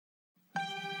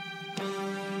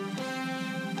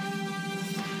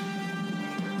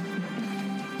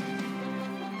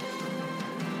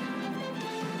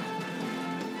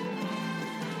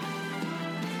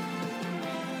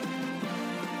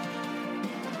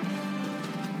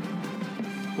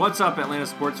What's up, Atlanta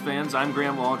sports fans? I'm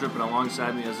Graham Waldrop, and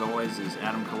alongside me, as always, is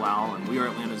Adam Kalal, and we are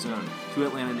Atlanta Zone, two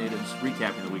Atlanta natives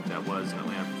recapping the week that was in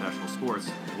Atlanta professional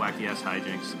sports, wacky-ass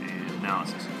hijinks, and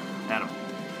analysis. Adam,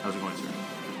 how's it going, sir?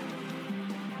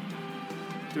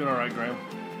 Doing all right, Graham.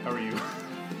 How are you?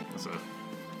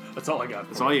 That's all I got.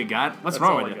 That's all you got? What's That's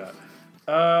wrong all with you?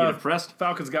 I got. You depressed?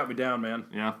 Falcons got me down, man.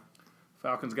 Yeah.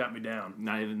 Falcons got me down.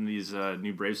 Not even these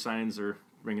new Braves signings are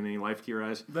bringing any life to your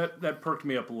eyes? That perked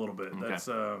me up a little bit. Okay. That's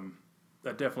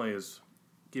that definitely has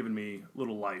given me a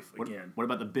little life again. What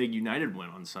about the big United win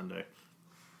on Sunday?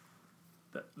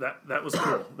 That was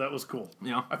cool. That was cool.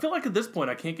 Yeah. I feel like at this point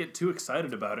I can't get too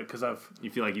excited about it because You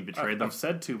feel like you betrayed them? I've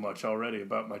said too much already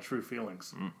about my true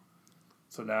feelings.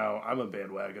 So now I'm a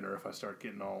bandwagoner if I start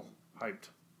getting all hyped.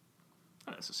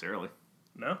 Not necessarily.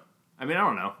 No? I mean, I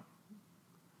don't know.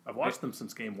 I've watched them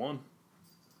since game one.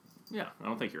 Yeah, I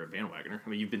don't think you're a bandwagoner. I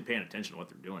mean, you've been paying attention to what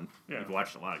they're doing. Yeah. You've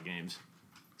watched a lot of games.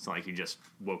 It's not like you just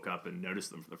woke up and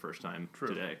noticed them for the first time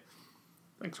today.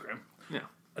 Thanks, Graham. Yeah.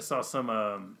 I saw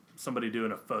somebody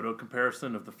doing a photo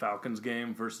comparison of the Falcons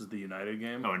game versus the United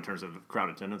game. Oh, in terms of crowd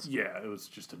attendance? Yeah, it was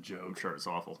just a I'm joke. sure it's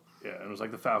awful. Yeah, it was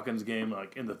like the Falcons game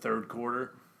like in the third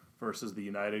quarter versus the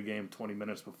United game 20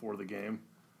 minutes before the game.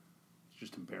 It's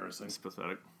just embarrassing. It's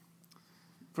pathetic.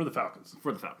 For the Falcons.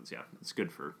 For the Falcons, yeah. It's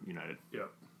good for United. Yeah.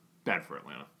 Bad for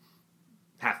Atlanta.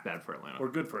 Half bad for Atlanta. Or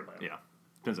good for Atlanta. Yeah.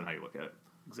 Depends on how you look at it.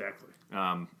 Exactly.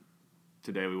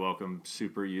 Today we welcome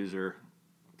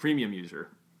premium user,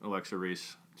 Alexa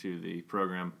Reese to the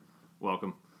program.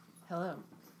 Welcome. Hello.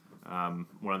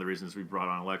 One of the reasons we brought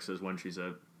on Alexa is one, she's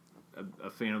a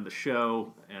fan of the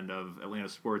show and of Atlanta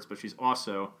sports, but she's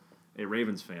also a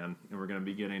Ravens fan, and we're going to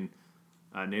be getting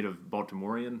a native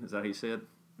Baltimorean. Is that how you say it?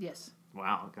 Yes.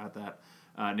 Wow, got that.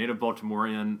 Native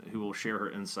Baltimorean who will share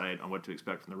her insight on what to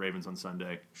expect from the Ravens on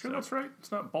Sunday. Sure, that's right. It's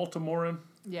not Baltimorean.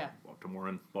 Yeah.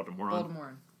 Baltimorean.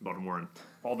 Baltimorean.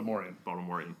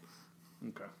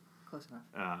 Okay. Close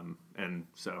enough. And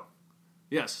so,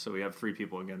 yes, so we have three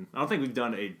people again. I don't think we've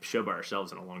done a show by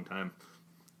ourselves in a long time.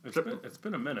 It's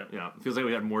been a minute. Yeah, it feels like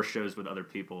we had more shows with other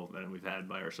people than we've had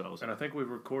by ourselves. And I think we've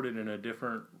recorded in a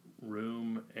different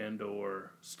room and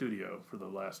or studio for the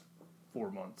last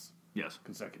 4 months. Yes.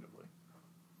 Consecutively.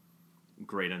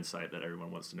 Great insight that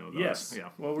everyone wants to know about. Yes. Yeah.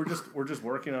 Well, we're just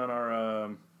working on our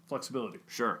flexibility.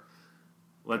 Sure.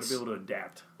 Let's be able to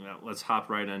adapt. Yeah, let's hop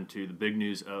right into the big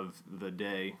news of the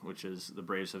day, which is the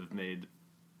Braves have made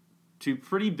two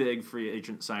pretty big free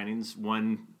agent signings.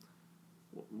 One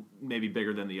maybe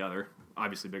bigger than the other,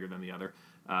 obviously bigger than the other.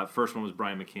 First one was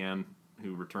Brian McCann,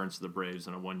 who returns to the Braves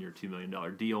on a 1-year, $2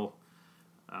 million deal.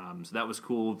 So that was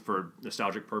cool for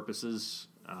nostalgic purposes.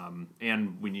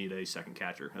 And we need a second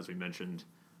catcher. As we mentioned,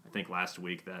 I think last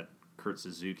week that Kurt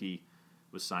Suzuki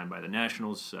was signed by the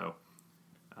Nationals, so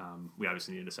we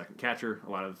obviously needed a second catcher. A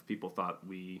lot of people thought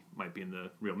we might be in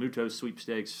the Real Muto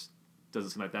sweepstakes.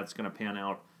 Doesn't seem like that's going to pan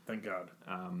out. Thank God.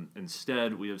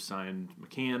 Instead, we have signed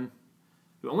McCann,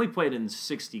 who only played in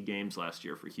 60 games last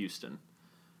year for Houston.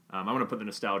 I'm going to take the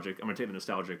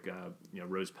nostalgic,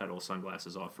 rose petal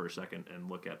sunglasses off for a second and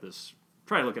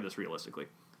try to look at this realistically.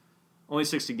 Only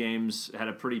 60 games, had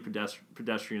a pretty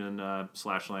pedestrian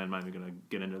slash line. I'm not even going to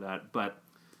get into that. But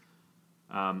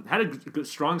had a good,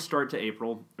 strong start to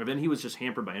April. And then he was just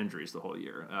hampered by injuries the whole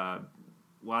year. A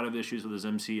lot of issues with his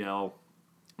MCL.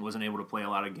 Wasn't able to play a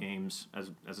lot of games.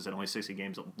 As I said, only 60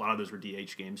 games. A lot of those were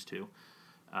DH games, too.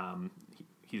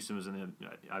 Houston was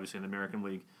obviously in the American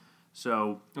League.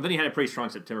 So, and then he had a pretty strong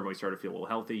September when he started to feel a little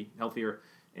healthier.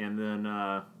 And then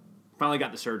finally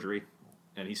got the surgery.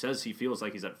 And he says he feels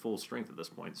like he's at full strength at this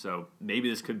point. So maybe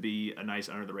this could be a nice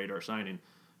under-the-radar signing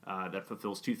that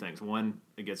fulfills two things. One,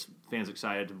 it gets fans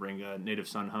excited to bring a native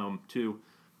son home. Two,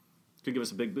 could give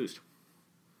us a big boost.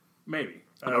 Maybe.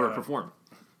 And overperform.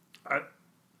 I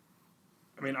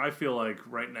mean, I feel like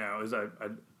right now is I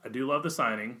do love the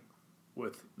signing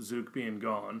with Zook being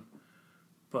gone.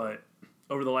 But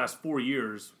over the last 4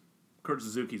 years, Kurt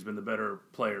Suzuki's been the better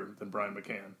player than Brian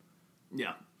McCann.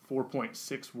 Yeah.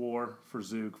 4.6 WAR for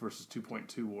Zook versus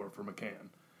 2.2 WAR for McCann.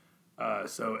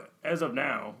 So as of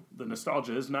now, the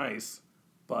nostalgia is nice,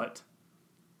 but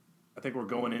I think we're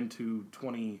going into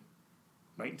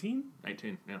 2019?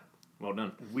 19, yeah. Well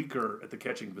done. Weaker at the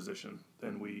catching position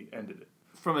than we ended it.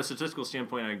 From a statistical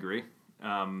standpoint, I agree.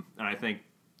 And I think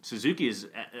Suzuki is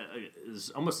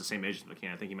almost the same age as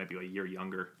McCann. I think he might be a year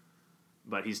younger.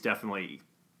 But he's definitely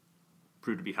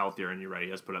proved to be healthier, and you're right, he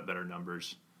has put up better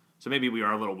numbers. So maybe we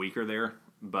are a little weaker there,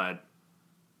 but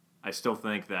I still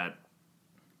think that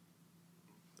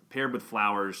paired with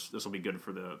Flowers, this will be good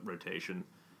for the rotation.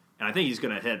 And I think he's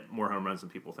going to hit more home runs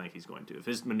than people think he's going to. If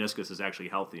his meniscus is actually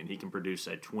healthy and he can produce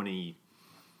a 20,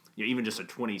 even just a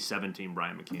 2017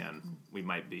 Brian McCann, we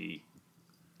might be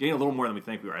getting a little more than we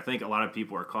think we are. I think a lot of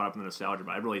people are caught up in the nostalgia, but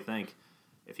I really think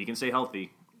if he can stay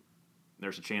healthy,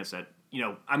 there's a chance that,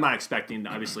 I'm not expecting,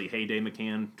 obviously, heyday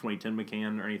McCann, 2010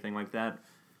 McCann, or anything like that,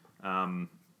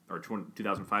 or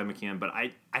 2005 McCann, but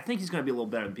I think he's going to be a little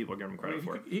better than people are giving him credit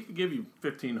for. He could give you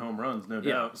 15 home runs, no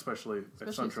doubt, especially at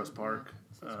SunTrust Park.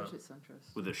 Especially at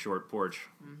SunTrust. With a short porch,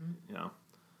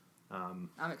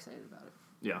 I'm excited about it.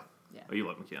 Yeah. Oh, you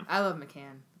love McCann. I love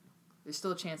McCann. There's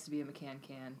still a chance to be a McCann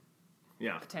can.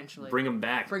 Yeah. Potentially. Bring him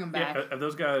back. Yeah, have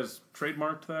those guys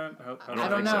trademarked that? I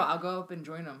don't know. So. I'll go up and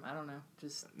join them. I don't know.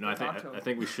 Just I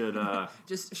think we should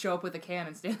just show up with a can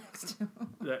and stand next to him.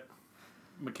 That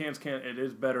McCann's can, it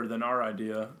is better than our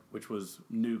idea, which was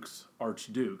Nuke's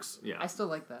Archdukes. Yeah. I still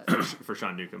like that. For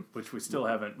Sean Newcomb. Which we still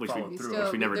haven't followed through.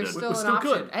 Which we never did. There's still we an still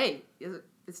option. could. Hey,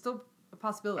 it's still a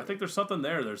possibility. I think there's something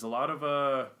there. There's a lot of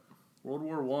World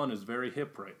War I is very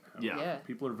hip right now. Yeah.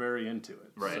 People are very into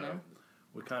it. Right. So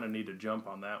we kind of need to jump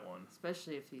on that one.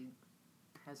 Especially if he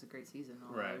has a great season.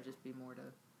 Although it would just be more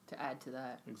to add to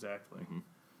that. Exactly.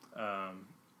 Mm-hmm.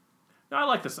 No, I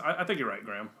like this. I think you're right,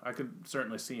 Graham. I could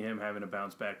certainly see him having a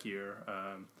bounce back year.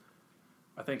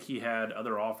 I think he had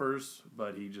other offers,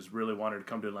 but he just really wanted to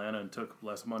come to Atlanta and took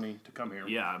less money to come here.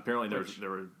 Yeah, apparently there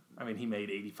were. I mean, he made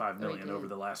 $85 million over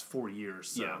the last 4 years.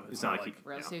 So yeah, it's not like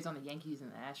he was on the Yankees and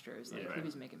the Astros. Like he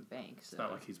was making bank. So. It's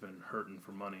not like he's been hurting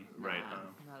for money. Right.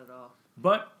 Not at all.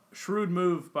 But shrewd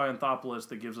move by Anthopoulos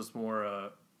that gives us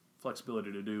more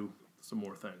flexibility to do some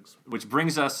more things. Which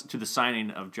brings us to the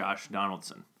signing of Josh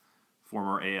Donaldson,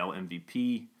 former AL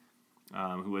MVP,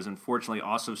 who has unfortunately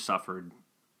also suffered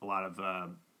a lot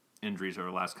of injuries over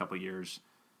the last couple of years.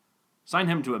 Signed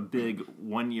him to a big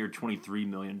 1-year, $23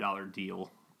 million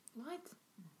deal. What?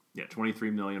 Yeah,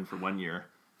 $23 million for 1 year.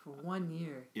 For 1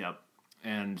 year. Yep.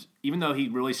 And even though he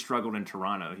really struggled in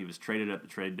Toronto, he was traded at the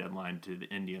trade deadline to the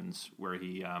Indians, where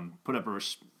he put up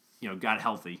got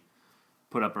healthy,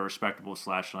 put up a respectable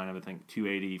slash line of, I think,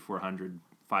 280, 400,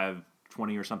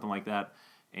 520 or something like that,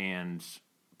 and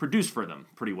produced for them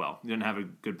pretty well. He didn't have a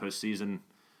good postseason,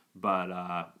 but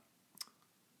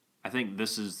I think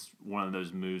this is one of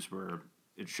those moves where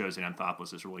it shows that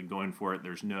Anthopoulos is really going for it.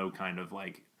 There's no kind of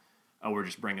like, oh, we're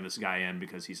just bringing this guy in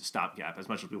because he's a stopgap. As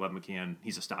much as we love McCann,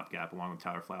 he's a stopgap along with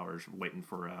Tyler Flowers, waiting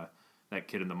for that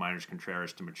kid in the minors,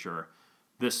 Contreras, to mature.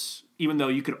 This, even though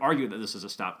you could argue that this is a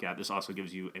stopgap, this also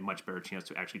gives you a much better chance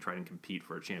to actually try and compete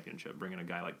for a championship, bringing a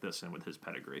guy like this in with his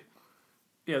pedigree.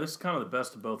 Yeah, this is kind of the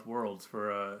best of both worlds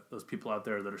for those people out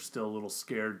there that are still a little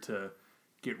scared to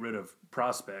get rid of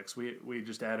prospects. We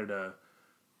just added a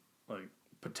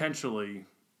potentially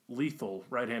lethal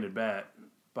right-handed bat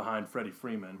behind Freddie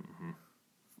Freeman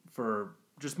for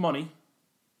just money.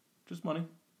 Just money.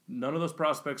 None of those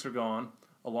prospects are gone,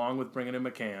 along with bringing in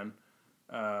McCann.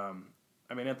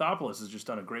 Anthopoulos has just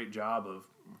done a great job of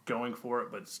going for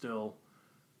it, but still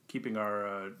keeping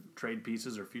our trade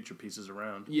pieces or future pieces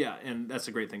around. Yeah, and that's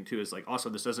the great thing, too, is also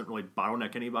this doesn't really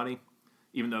bottleneck anybody,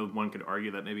 even though one could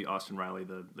argue that maybe Austin Riley,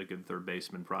 the good third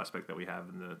baseman prospect that we have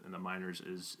in the minors,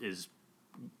 is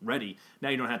ready. Now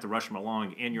you don't have to rush him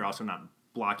along, and you're also not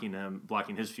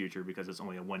blocking his future because it's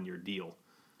only a 1-year deal.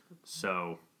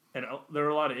 So, and there are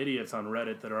a lot of idiots on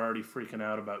Reddit that are already freaking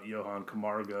out about Johan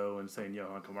Camargo and saying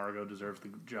Johan Camargo deserves the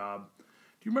job. Do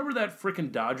you remember that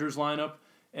freaking Dodgers lineup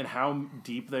and how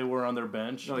deep they were on their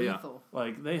bench? Oh yeah, Lethal.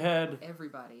 They had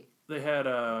everybody. They had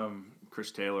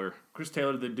Chris Taylor,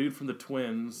 the dude from the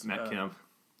Twins, Matt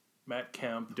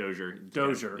Kemp, Dozier,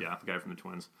 yeah, the guy from the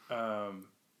Twins.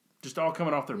 Just all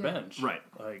coming off their bench, right?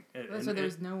 So there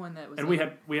was no one that was. And we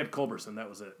had Culberson. That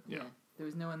was it. Yeah. There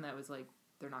was no one that was like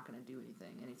they're not going to do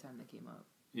anything anytime they came up.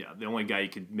 Yeah, the only guy you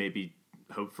could maybe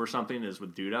hope for something is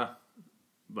with Duda,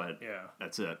 but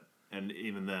that's it. And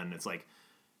even then, it's like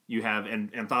you have,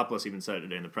 and Anthopoulos even said it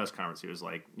today in the press conference. He was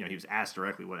like, he was asked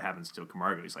directly what happens to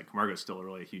Camargo. He's like, Camargo's still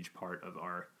really a huge part of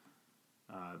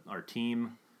our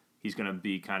team. He's going to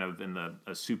be kind of in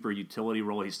a super utility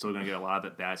role. He's still going to get a lot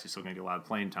of at-bats. He's still going to get a lot of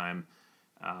playing time.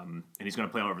 And he's going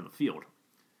to play all over the field.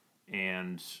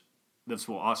 And this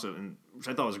will also, which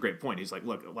I thought was a great point. He's like,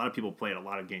 look, a lot of people played a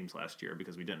lot of games last year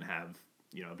because we didn't have,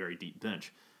 a very deep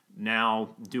bench.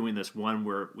 Now doing this, one,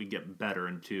 where we get better,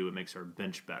 and two, it makes our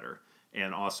bench better.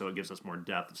 And also it gives us more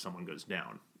depth if someone goes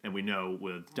down. And we know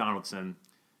with Donaldson,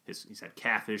 he's had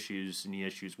calf issues, knee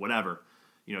issues, whatever.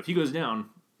 If he goes down,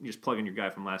 you just plug in your guy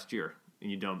from last year, and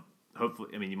you don't. Hopefully,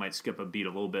 you might skip a beat a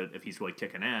little bit if he's really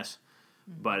kicking ass,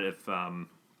 but if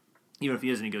even if he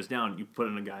is and he goes down, you put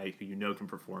in a guy who can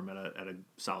perform at a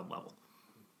solid level.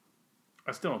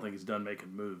 I still don't think he's done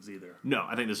making moves either. No,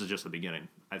 I think this is just the beginning.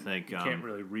 I think you can't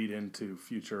really read into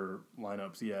future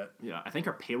lineups yet. Yeah, I think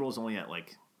our payroll's only at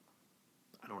like,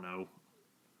 I don't know,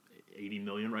 80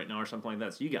 million right now or something like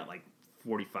that. So you got like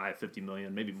 45, 50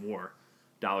 million, maybe more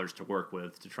dollars to work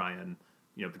with to try and,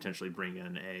 potentially bring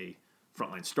in a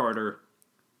frontline starter,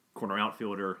 corner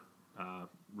outfielder,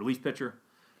 relief pitcher.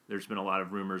 There's been a lot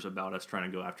of rumors about us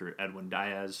trying to go after Edwin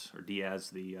Diaz,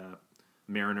 the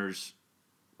Mariners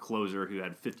closer who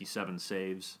had 57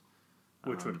 saves.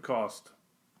 Which would cost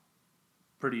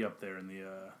pretty up there in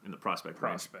the prospects.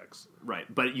 Range.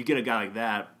 Right. But you get a guy like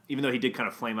that, even though he did kind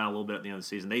of flame out a little bit at the end of the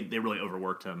season, they really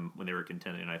overworked him when they were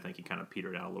contending, and I think he kind of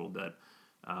petered out a little bit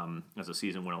as the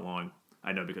season went along.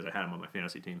 I know because I had him on my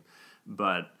fantasy team.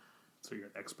 But so you're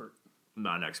an expert? I'm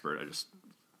not an expert. I just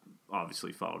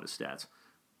obviously followed his stats.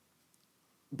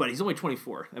 But he's only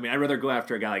 24. I mean, I'd rather go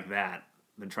after a guy like that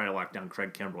than try to lock down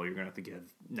Craig Kimbrell. You're going to have to give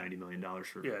 $90 million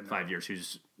for 5 years.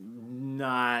 Who's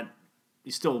not...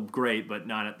 He's still great, but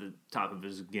not at the top of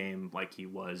his game like he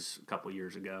was a couple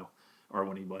years ago or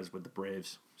when he was with the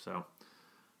Braves. So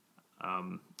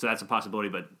that's a possibility.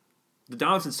 But the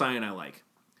Donaldson signing I like.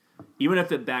 Even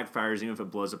if it backfires, even if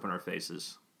it blows up in our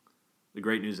faces, the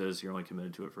great news is you're only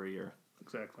committed to it for a year.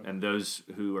 Exactly. And those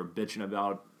who are bitching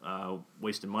about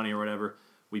wasting money or whatever,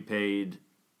 we paid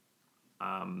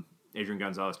Adrian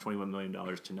Gonzalez $21 million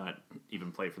to not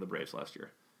even play for the Braves last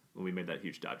year when we made that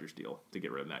huge Dodgers deal to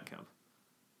get rid of Matt Kemp.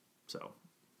 So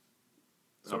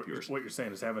what you're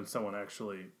saying is having someone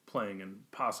actually playing and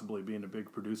possibly being a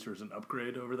big producer is an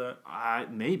upgrade over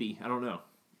that? Maybe. I don't know.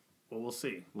 Well, we'll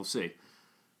see.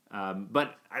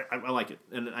 But I like it.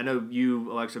 And I know you,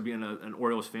 Alexa, being an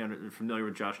Orioles fan, are familiar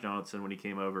with Josh Donaldson when he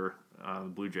came over the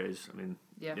Blue Jays. I mean,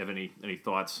 do you have any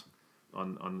thoughts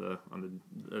on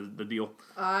the deal?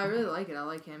 I really like it. I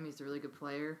like him. He's a really good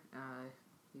player.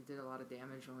 He did a lot of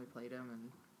damage when we played him, and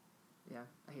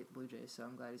I hate the Blue Jays, so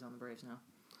I'm glad he's on the Braves now.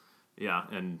 Yeah,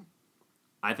 and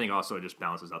I think also it just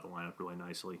balances out the lineup really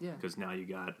nicely. Yeah. Because now you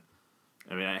got,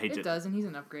 It does, and he's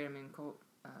an upgrade. I mean,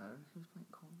 who's playing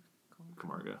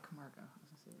Camargo. I was going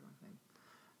to say the wrong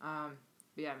thing.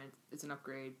 But yeah, I mean, it's an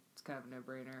upgrade. It's kind of a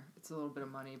no-brainer. It's a little bit of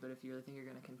money, but if you really think you're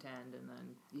going to contend and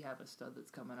then you have a stud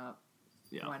that's coming up,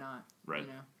 why not? Right.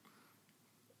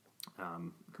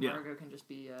 Camargo can just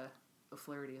be a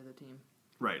Flaherty of the team.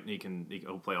 Right, and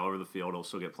he'll play all over the field. He'll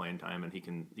still get playing time, and he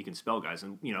can spell guys.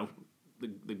 And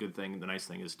the nice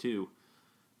thing is too,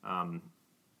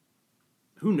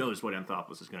 who knows what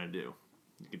Anthopoulos is going to do?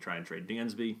 You could try and trade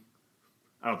Dansby.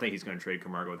 I don't think he's going to trade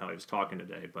Camargo with how he was talking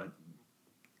today, but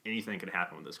anything could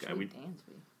happen with this guy. Dansby.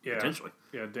 Potentially.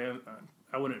 Yeah,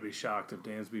 I wouldn't be shocked if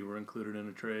Dansby were included in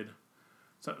a trade.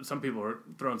 Some people are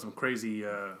throwing some crazy.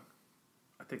 I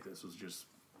think this was just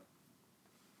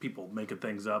people making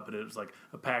things up, but it was like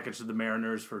a package to the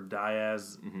Mariners for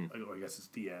Diaz. Mm-hmm. I guess it's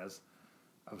Diaz.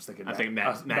 I was thinking. I think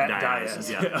Matt Diaz.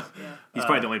 Yeah. He's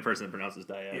probably the only person that pronounces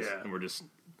Diaz. Yeah. And we're just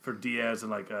for Diaz and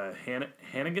like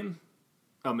Hannigan.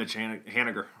 Oh, Mitch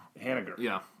Haniger.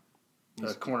 Yeah.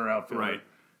 The corner outfielder. Right.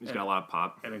 He's got a lot of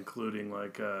pop. And including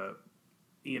like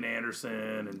Ian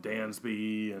Anderson and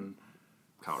Dansby and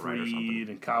Kyle Freed Wright or something.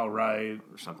 And Kyle Wright.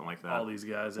 Or something like that. All these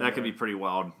guys. That could be pretty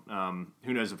wild.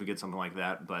 Who knows if we get something like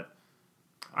that, but...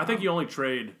 I think you only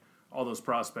trade all those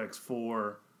prospects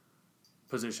for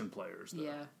position players, though.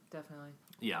 Yeah, definitely.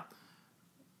 Yeah.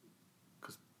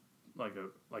 Because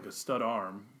like a stud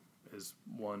arm is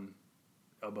one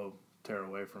elbow tear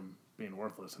away from being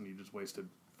worthless, and you just wasted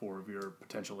 4 of your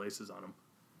potential aces on him.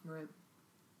 Right.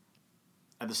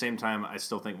 At the same time, I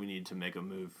still think we need to make a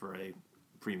move for a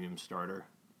premium starter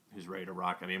who's ready to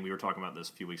rock. I mean, we were talking about this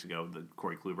a few weeks ago, the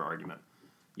Corey Kluber argument.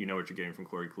 You know what you're getting from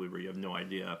Corey Kluber. You have no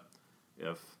idea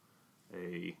if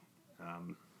a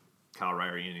Kyle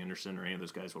Wright or Ian Anderson or any of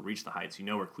those guys will reach the heights. You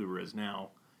know where Kluber is now.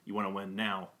 You want to win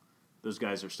now. Those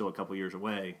guys are still a couple years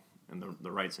away, and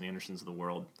the Wrights and Andersons of the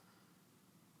world.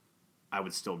 I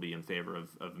would still be in favor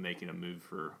of making a move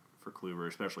for Kluber,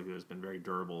 especially who has been very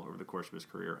durable over the course of his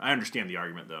career. I understand the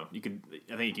argument, though. I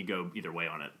think you could go either way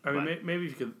on it. I mean, maybe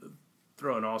you could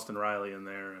throw an Austin Riley in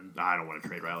there. And I don't want to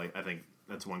trade Riley. I think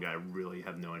that's one guy I really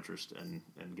have no interest in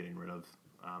getting rid of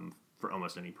for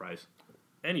almost any price.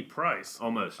 Any price?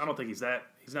 Almost. I don't think he's not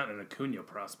an Acuna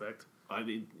prospect. I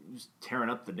mean, he was tearing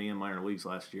up the damn minor leagues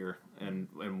last year, and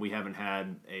we haven't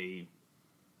had a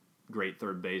great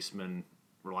third baseman,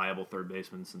 reliable third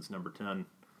baseman since number 10.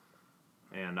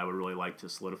 And I would really like to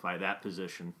solidify that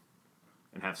position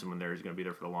and have someone there who's going to be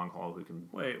there for the long haul who can...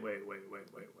 Wait.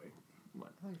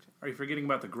 What? Are you forgetting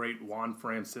about the great Juan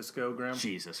Francisco, Graham?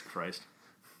 Jesus Christ.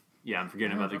 Yeah, I'm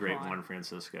forgetting about the great Juan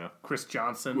Francisco. Chris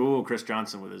Johnson. Ooh, Chris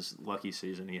Johnson with his lucky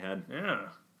season he had. Yeah.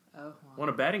 Oh, wow. Won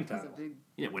a batting title. He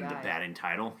didn't win the batting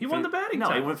title. He won the batting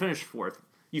title. No, he finished 4th.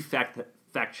 You fact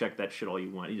check that shit all you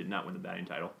want. He did not win the batting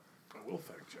title. I will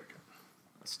fact check it.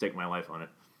 I'll stake my life on it.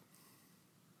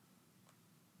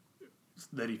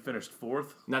 That he finished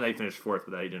 4th? Not that he finished 4th,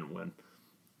 but that he didn't win.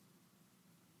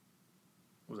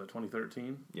 Was that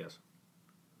 2013? Yes.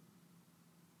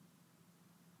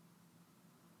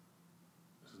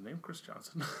 Is his name Chris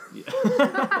Johnson?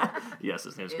 Yeah. Yes,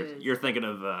 his name's Chris. You're thinking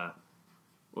of,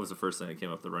 what was the first thing that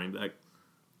came up, the running back?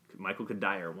 Michael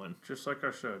Kadire won. Just like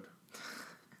I should.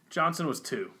 Johnson was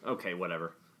 2. Okay,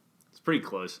 whatever. It's pretty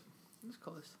close. It was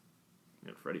close.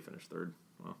 Yeah, Freddie finished 3rd.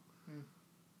 Well.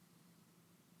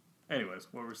 Anyways,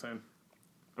 what were we saying?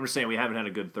 I'm just saying we haven't had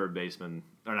a good third baseman,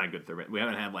 or not a good third baseman. We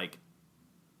haven't had, like,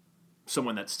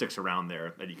 someone that sticks around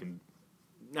there that you can,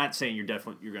 not saying you're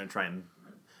going to try and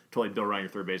totally build around your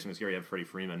third baseman because here you have Freddie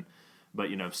Freeman, but,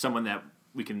 someone that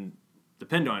we can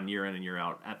depend on year in and year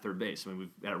out at third base. I mean,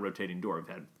 we've had a rotating door. We've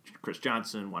had Chris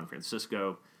Johnson, Juan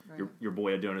Francisco, right. your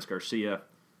boy Adonis Garcia,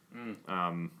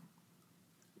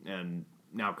 and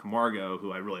now Camargo,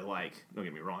 who I really like. Don't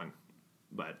get me wrong,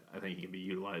 but I think he can be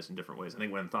utilized in different ways. I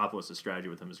think Anthopoulos' strategy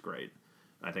with him is great.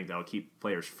 I think that'll keep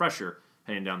players fresher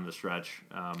heading down the stretch,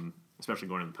 especially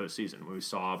going into the postseason. When we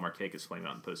saw Markakis flame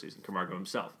out in the postseason, Camargo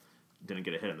himself didn't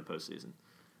get a hit in the postseason.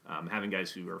 Having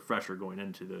guys who are fresher going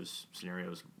into those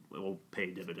scenarios will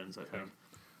pay dividends, I think.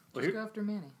 Well, just go after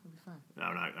Manny. It'll be fine. No,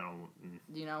 I don't.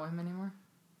 Do you not want him anymore?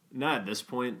 Not at this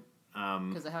point.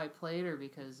 Because of how he played or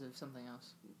because of something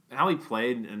else? How he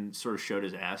played and sort of showed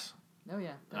his ass. Oh,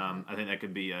 yeah. I think that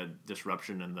could be a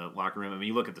disruption in the locker room. I mean,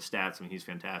 you look at the stats. I mean, he's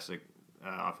fantastic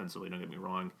offensively, don't get me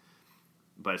wrong.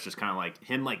 But it's just kind of like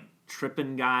him, like,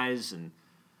 tripping guys and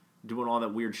doing all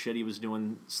that weird shit he was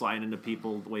doing, sliding into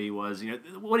people the way he was.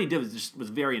 What he did was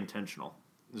very intentional.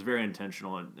 It was very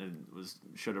intentional and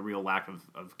showed a real lack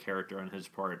of character on his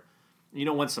part. You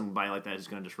don't want somebody like that who's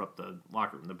going to disrupt the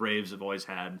locker room. The Braves have always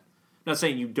had. I'm not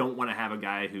saying you don't want to have a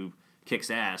guy who kicks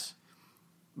ass.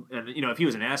 And, if he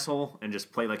was an asshole and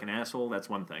just played like an asshole, that's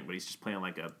one thing. But he's just playing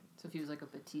like a... So if he was like a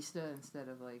Batista instead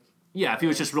of like... Yeah, if he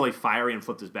was just really fiery and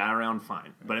flipped his bat around,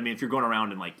 fine. But, I mean, if you're going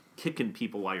around and, like, kicking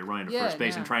people while you're running to first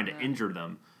base and trying to injure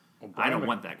them, I don't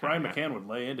want that kind of guy. Brian McCann would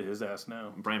lay into his ass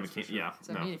now. Brian McCann, sure. yeah.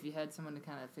 So, I mean, if you had someone to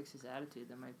kind of fix his attitude,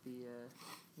 that might be,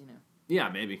 Yeah,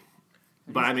 maybe.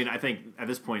 But, I mean, I think at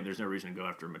this point there's no reason to go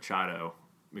after Machado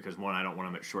because, one, I don't want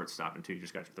him at shortstop, and two, you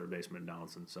just got your third baseman,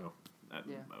 Donaldson. So,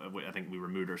 I think we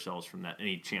removed ourselves from that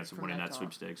any chance of winning that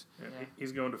sweepstakes. Yeah.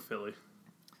 He's going to Philly.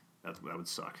 That would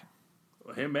suck.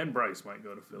 Well, him and Bryce might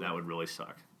go to Philly. That would really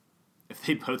suck. If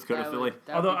they both go to Philly.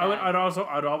 Although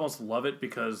I'd almost love it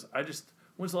because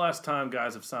when's the last time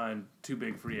guys have signed 2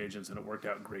 big free agents and it worked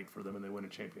out great for them and they win a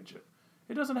championship?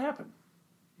 It doesn't happen.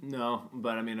 No,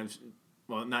 but I mean,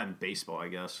 not in baseball, I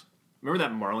guess. Remember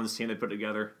that Marlins team they put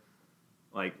together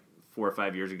like 4 or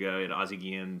 5 years ago? You had Ozzie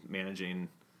Guillen managing,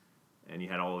 and you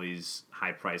had all these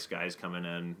high-priced guys coming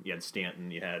in. You had Stanton,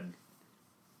 you had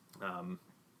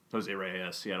Jose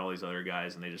Reyes, you had all these other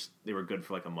guys, and they were good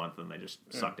for like a month, and they just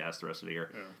sucked ass the rest of the year.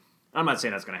 Yeah. I'm not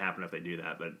saying that's going to happen if they do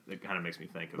that, but it kind of makes me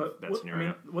think of that scenario. I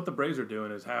mean, what the Braves are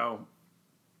doing is how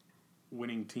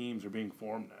winning teams are being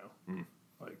formed now. Mm.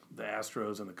 Like the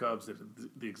Astros and the Cubs did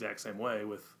the exact same way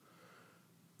with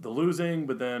the losing,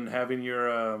 but then having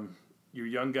your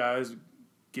young guys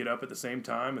get up at the same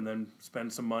time and then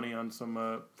spend some money on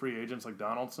some free agents like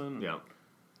Donaldson. Yeah,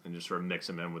 and just sort of mix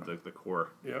them in with the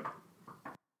core. Yep.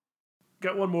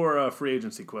 Got one more free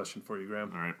agency question for you,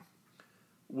 Graham. All right.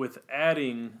 With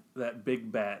adding that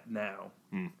big bat now,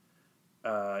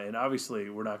 and obviously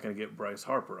we're not going to get Bryce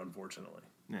Harper, unfortunately.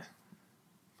 Yeah,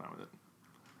 fine with it.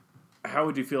 How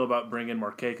would you feel about bringing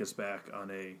Markakis back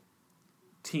on a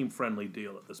team-friendly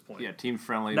deal at this point? Yeah,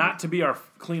 team-friendly. Not to be our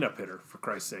cleanup hitter, for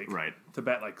Christ's sake. Right. To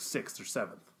bat like 6th or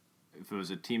 7th. If it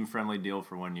was a team-friendly deal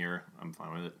for 1 year, I'm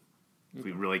fine with it. If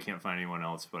we really can't find anyone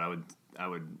else, but I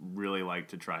would really like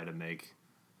to try to make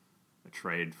a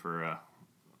trade for a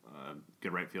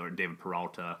good right fielder, David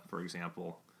Peralta, for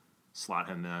example. Slot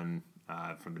him in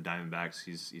from the Diamondbacks.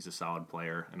 He's a solid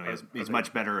player. I know he's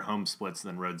much better home splits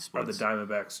than road splits. Are the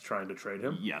Diamondbacks trying to trade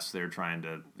him? Yes, they're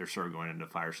sort of going into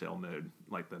fire sale mode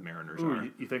like the Mariners are.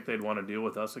 You think they'd want to deal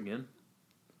with us again?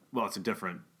 Well, it's a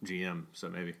different GM, so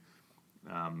maybe.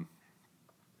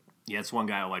 It's one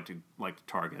guy I like to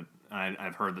target.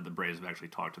 I've heard that the Braves have actually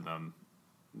talked to them.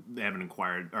 They haven't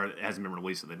inquired, or it hasn't been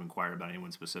released that they've inquired about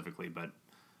anyone specifically, but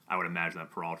I would imagine that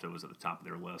Peralta was at the top of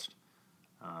their list.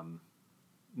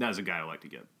 That is a guy I like to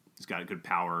get. He's got good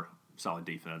power, solid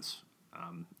defense,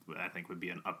 I think would be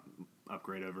an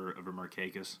upgrade over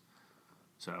Markakis.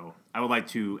 So I would like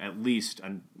to at least,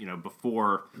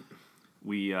 before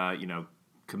we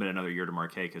commit another year to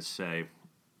Markakis, say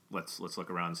let's look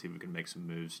around and see if we can make some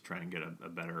moves, try and get a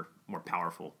better, more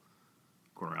powerful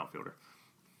corner outfielder.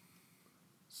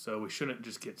 So we shouldn't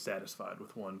just get satisfied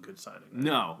with one good signing. Right?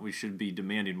 No, we should be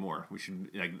demanding more. We should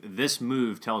this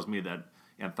move tells me that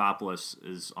Anthopoulos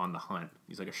is on the hunt.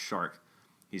 He's like a shark.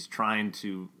 He's trying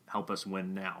to help us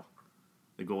win now.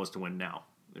 The goal is to win now.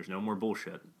 There's no more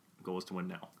bullshit. The goal is to win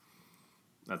now.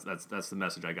 That's the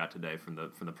message I got today from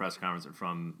the press conference and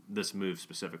from this move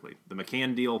specifically. The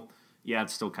McCann deal, yeah,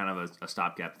 it's still kind of a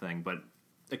stopgap thing, but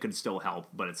it could still help.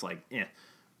 But it's like,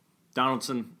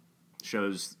 Donaldson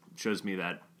shows me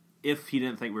that if he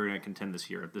didn't think we were going to contend this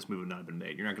year, if this move would not have been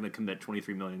made, you're not going to commit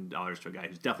 $23 million to a guy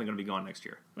who's definitely going to be gone next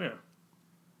year. Yeah.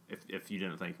 If you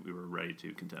didn't think we were ready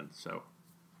to contend. So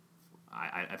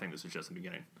I think this is just the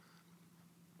beginning.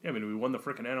 Yeah, I mean, we won the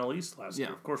freaking NL East last year.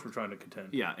 Of course we're trying to contend.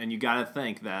 Yeah, and you got to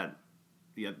think that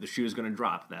the shoe is going to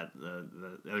drop, that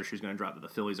the other shoe is going to drop, that the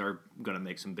Phillies are going to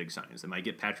make some big signings. They might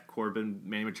get Patrick Corbin,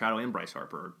 Manny Machado, and Bryce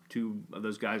Harper, or two of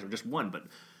those guys, or just one, but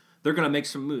they're going to make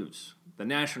some moves. The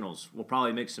Nationals will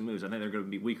probably make some moves. I think they're going to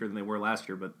be weaker than they were last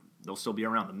year, but they'll still be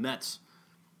around. The Mets,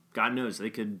 God knows, they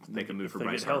could make a move for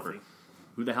Bryce Harper.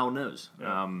 Who the hell knows?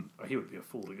 Yeah. He would be a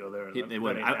fool to go there. They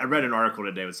would. I read an article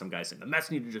today with some guy saying the Mets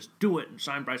need to just do it and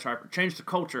sign Bryce Harper, change the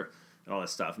culture, and all that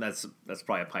stuff. And that's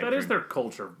probably a pipe dream. That is their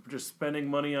culture, just spending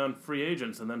money on free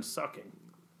agents and then sucking.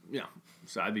 Yeah.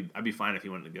 So I'd be fine if he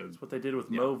wanted to go. That's what they did with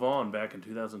Mo Vaughn back in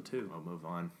 2002. Oh, Mo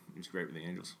Vaughn. He was great with the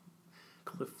Angels.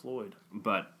 Cliff Floyd.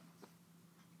 But,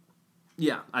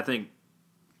 yeah, I think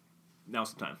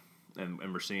now's the time. And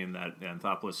we're seeing that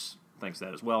Anthopoulos thinks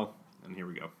that as well. And here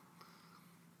we go.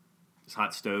 This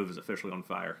hot stove is officially on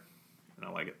fire. And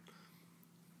I like it.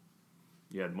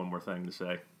 You had one more thing to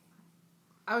say.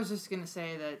 I was just going to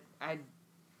say that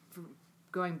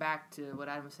going back to what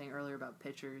Adam was saying earlier about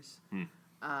pitchers,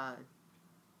 I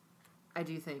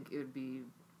do think it would be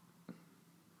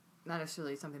not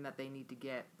necessarily something that they need to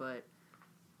get, but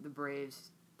the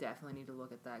Braves definitely need to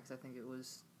look at that because I think it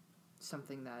was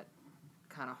something that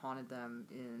kind of haunted them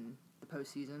in the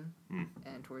postseason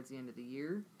and towards the end of the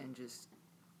year, and just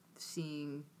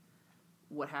seeing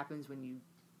what happens when you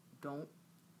don't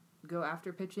go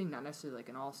after pitching, not necessarily like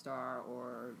an all-star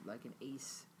or like an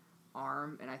ace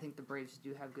arm, and I think the Braves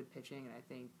do have good pitching, and I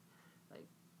think like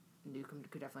Newcomb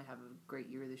could definitely have a great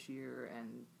year this year,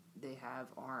 and they have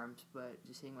arms, but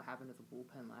just seeing what happened to the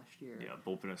bullpen last year. Yeah,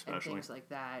 bullpen especially. And things like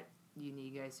that, you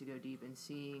need guys to go deep, and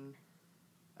seeing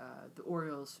the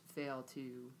Orioles fail to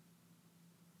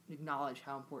acknowledge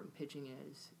how important pitching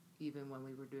is, even when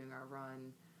we were doing our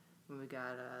run, when we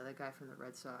got that guy from the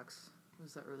Red Sox. What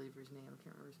was that reliever's name? I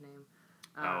can't remember his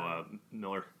name.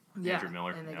 Miller. Yeah, Andrew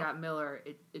Miller. And they got Miller.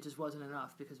 It just wasn't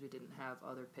enough because we didn't have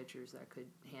other pitchers that could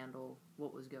handle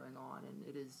what was going on, and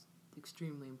it is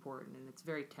extremely important, and it's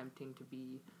very tempting to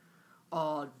be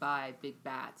awed by big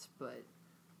bats, but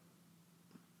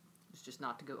it's just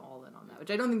not to go all in on that,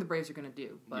 which I don't think the Braves are going to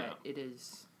do, but it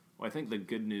is. Well, I think the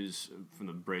good news from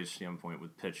the Braves standpoint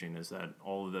with pitching is that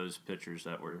all of those pitchers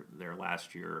that were there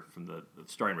last year, from the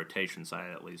starting rotation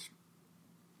side at least,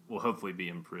 will hopefully be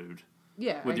improved.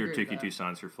 Yeah, with your Tuki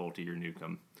Toussaint, your Fulte, your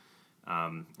Newcomb.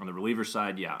 On the reliever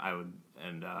side, yeah, I would,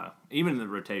 and even in the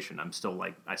rotation, I still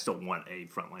want a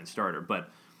frontline starter, but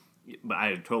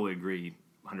I totally agree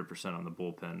 100% on the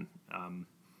bullpen.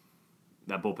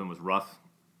 That bullpen was rough.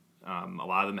 A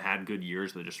lot of them had good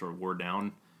years, but they just sort of wore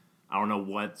down. I don't know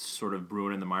what's sort of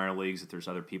brewing in the minor leagues, if there's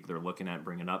other people they're looking at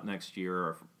bringing up next year,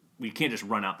 or if we can't just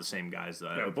run out the same guys. The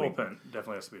bullpen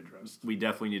definitely has to be addressed. We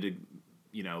definitely need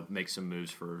to make some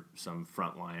moves for some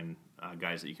frontline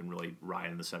guys that you can really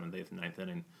ride in the 7th, 8th, and 9th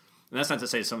inning. And that's not to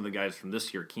say some of the guys from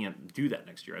this year can't do that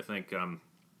next year. I think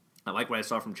I like what I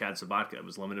saw from Chad Sabatka. It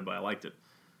was limited, but I liked it.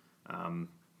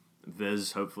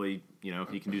 Viz, hopefully,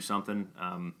 he can do something.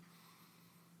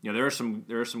 There are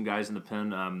some guys in the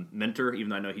pen. Minter, even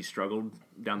though I know he struggled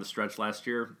down the stretch last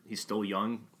year, he's still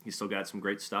young. He's still got some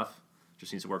great stuff.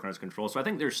 Just needs to work on his control. So I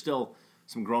think there's still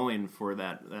some growing for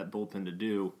that bullpen to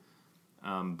do.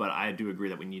 But I do agree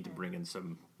that we need to bring in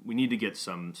we need to get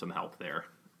some help there,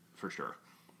 for sure,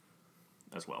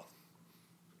 as well.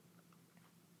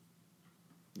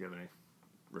 Do you have any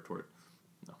retort?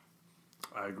 No.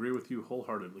 I agree with you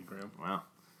wholeheartedly, Graham. Wow.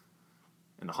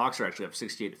 And the Hawks are actually up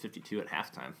 68-52 at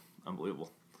halftime.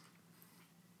 Unbelievable.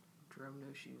 Jerome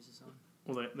No Shoes is on.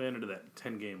 Well, they ended that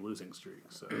 10-game losing streak,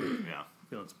 so yeah,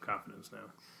 feeling some confidence now.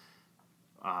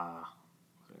 What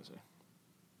was I going to say?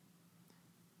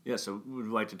 Yeah, so we'd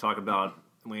like to talk about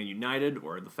Atlanta United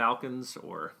or the Falcons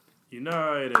or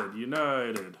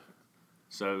United.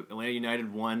 So Atlanta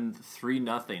United won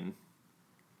 3-0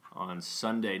 on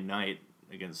Sunday night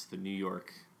against the New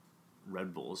York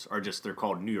Red Bulls, or just they're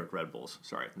called New York Red Bulls.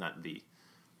 Sorry, not the.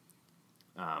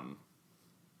 I'm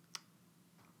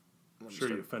sure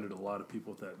you offended a lot of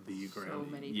people with that "the" ground.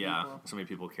 So many Yeah, people. so many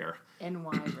people care. NY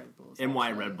Red Bulls. NY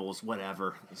actually. Red Bulls,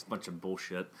 whatever. It's a bunch of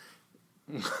bullshit.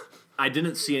 I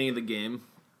didn't see any of the game,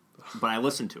 but I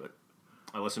listened to it.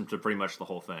 I listened to pretty much the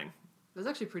whole thing. It was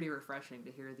actually pretty refreshing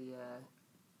to hear the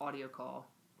audio call.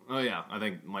 Oh, yeah. I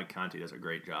think Mike Conti does a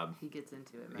great job. He gets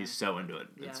into it, man. He's so into it.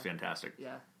 It's Yeah. fantastic.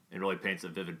 Yeah, It really paints a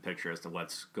vivid picture as to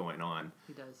what's going on.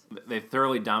 he does. They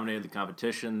thoroughly dominated the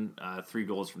competition. 3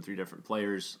 goals from 3 different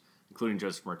players, including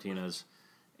Joseph Martinez.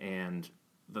 And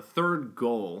the third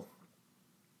goal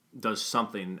does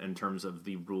something in terms of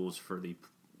the rules for the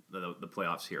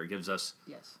playoffs here. It gives us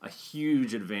Yes. a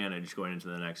huge advantage going into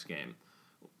the next game.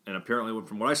 And apparently,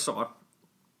 from what I saw,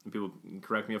 and people can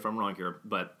correct me if I'm wrong here,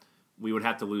 but we would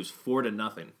have to lose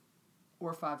 4-0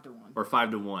 Or 5-1. or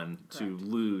 5-1 to Correct.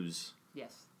 lose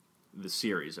Yes. the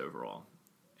series overall.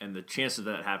 And the chances of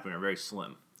that happening are very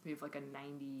slim. We have like a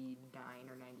 99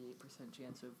 or 98%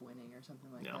 chance of winning or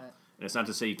something like You know? that. And it's not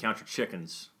to say you count your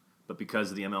chickens, but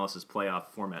because of the MLS's playoff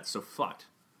format so fucked,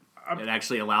 it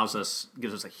actually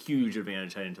gives us a huge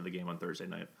advantage heading into the game on Thursday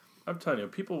night. I'm telling you,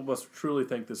 people must truly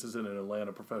think this isn't an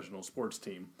Atlanta professional sports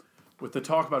team. With the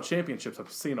talk about championships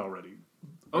I've seen already.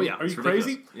 Oh, yeah. Are it's you ridiculous.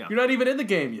 crazy? Yeah. You're not even in the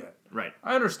game yet. Right.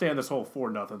 I understand this whole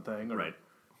 4-0 thing. Or Right.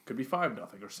 Could be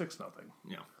 5-0 or 6-0.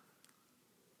 Yeah.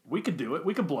 We could do it.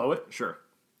 We could blow it. Sure.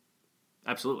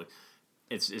 Absolutely.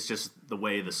 It's just the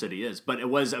way the city is. But it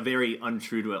was a very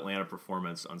untrue to Atlanta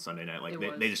performance on Sunday night. Like It they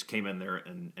was. just came in there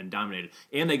and dominated.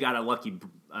 And they got a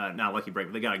not a lucky break,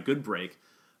 but they got a good break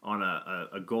on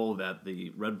a goal that the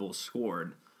Red Bulls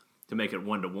scored to make it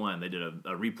 1-1. They did a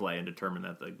replay and determined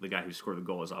that the guy who scored the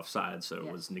goal was offside, so it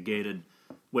Yeah. was negated,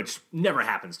 which never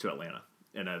happens to Atlanta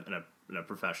in a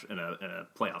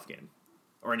playoff game.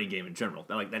 Or any game in general.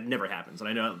 That never happens. And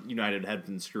I know United had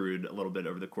been screwed a little bit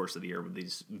over the course of the year with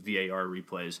these VAR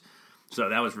replays. So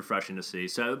that was refreshing to see.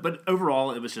 But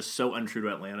overall, it was just so untrue to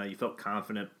Atlanta. You felt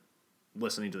confident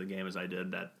listening to the game as I did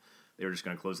that they were just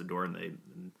going to close the door,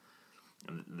 and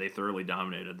they thoroughly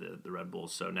dominated the Red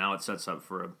Bulls. So now it sets up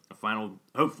for a final,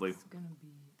 hopefully It's going to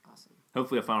be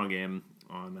awesome. a final game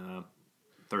on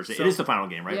Thursday. So- it is the final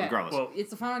game, right? Yeah. Regardless. Well,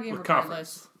 It's the final game With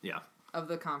regardless yeah. of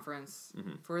the conference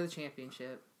Mm-hmm. for the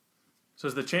championship. So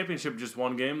is the championship just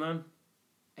one game then?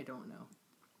 I don't know.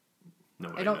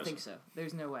 Nobody I don't knows. think so.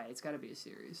 There's no way. It's got to be a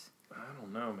series. I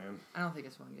don't know, man. I don't think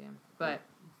it's one game. But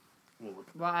We'll look.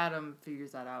 while Adam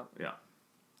figures that out, Yeah.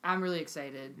 I'm really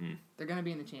excited. Mm. They're going to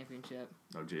be in the championship.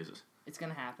 Oh, Jesus. It's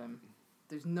going to happen.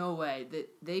 There's no way that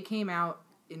they came out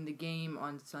in the game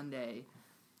on Sunday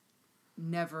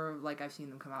never like I've seen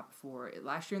them come out before.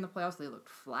 Last year in the playoffs, they looked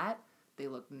flat. They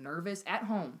looked nervous at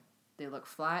home. They looked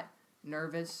flat,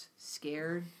 nervous,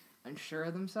 scared, unsure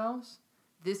of themselves.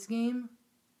 This game,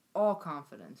 all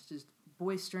confidence, just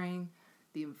boistering.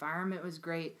 The environment was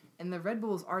great. And the Red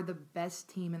Bulls are the best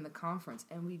team in the conference.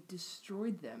 And we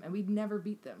destroyed them. And we'd never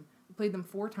beat them. We played them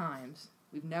 4 times.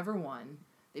 We've never won.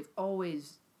 They've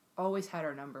always had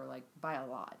our number, like, by a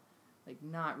lot. Like,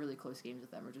 not really close games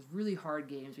with them, or just really hard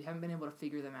games. We haven't been able to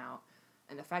figure them out.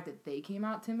 And the fact that they came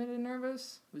out timid and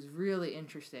nervous was really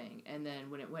interesting. And then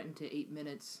when it went into 8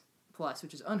 minutes plus,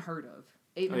 which is unheard of,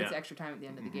 8 minutes extra time at the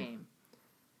end of the game,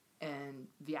 and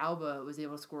Villalba was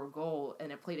able to score a goal,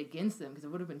 and it played against them because it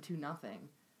would have been 2-0.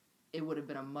 It would have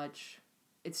been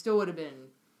it still would have been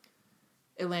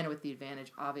Atlanta with the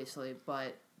advantage, obviously,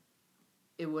 but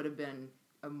it would have been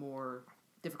a more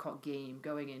difficult game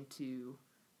going into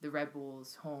the Red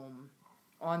Bulls' home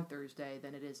on Thursday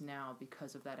than it is now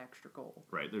because of that extra goal.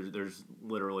 Right. There's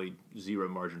literally zero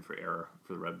margin for error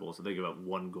for the Red Bulls. If they give up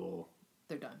 1 goal,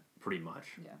 They're done. pretty much.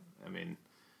 Yeah. I mean,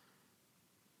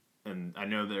 and I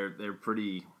know they're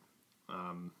pretty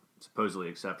supposedly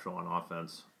exceptional on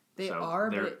offense. They so are,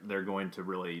 but they're going to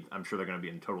really. I'm sure they're going to be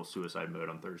in total suicide mode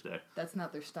on Thursday. that's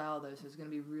not their style, though, so it's going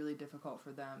to be really difficult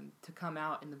for them to come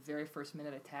out in the very first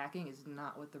minute attacking is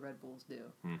not what the Red Bulls do.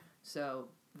 So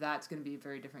that's going to be a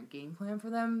very different game plan for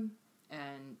them,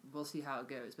 and we'll see how it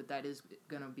goes. But that is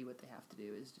going to be what they have to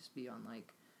do, is just be on,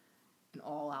 like, an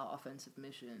all-out offensive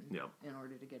mission in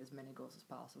order to get as many goals as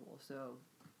possible. So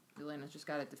Atlanta's just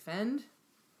got to defend,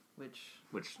 which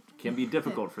can be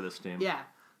difficult for this team. yeah.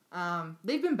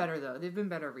 They've been better, though. They've been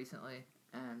better recently.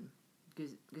 And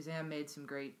Gazam made some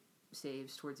great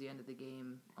saves towards the end of the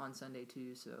game on Sunday,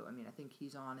 too. So, I mean, I think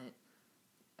he's on it.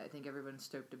 I think everyone's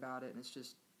stoked about it. And it's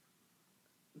just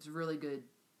it's a really good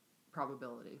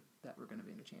probability that we're going to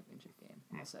be in a championship game,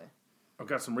 I'll say. I've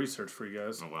got some research for you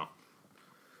guys. Oh, wow.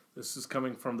 This is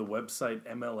coming from the website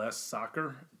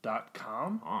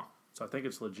MLSsoccer.com. Oh. So I think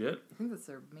it's legit. I think that's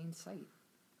their main site.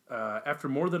 After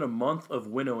more than a month of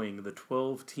winnowing the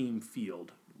 12-team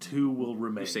field, 2 will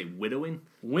remain. You say widowing?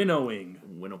 Winnowing.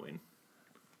 Winnowing.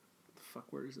 The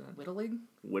fuck word is that? Whittling?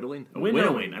 Whittling? Oh,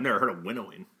 Winnowing. winnowing. I've never heard of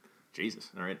winnowing. Jesus.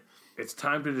 All right. It's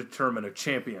time to determine a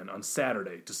champion on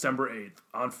Saturday, December 8th,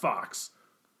 on Fox,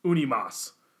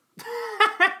 Unimas,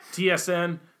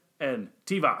 TSN, and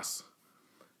TVAS.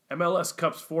 MLS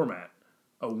Cup's format,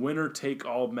 a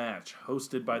winner-take-all match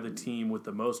hosted by the team with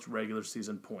the most regular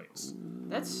season points.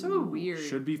 That's so weird.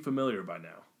 Should be familiar by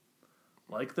now.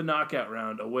 Like the knockout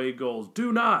round, away goals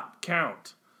do not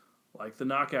count. Like the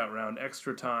knockout round,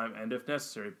 extra time, and if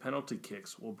necessary, penalty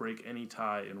kicks will break any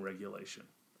tie in regulation.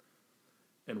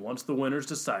 And once the winner's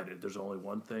decided, there's only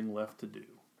one thing left to do.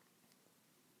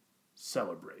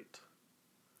 Celebrate.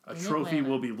 A trophy Atlanta.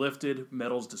 will be lifted,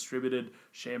 medals distributed,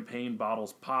 champagne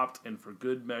bottles popped, and for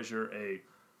good measure,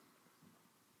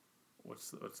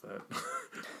 what's that?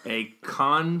 A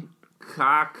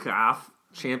CONCACAF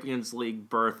Champions League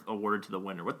berth awarded to the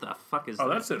winner. What the fuck is that? Oh,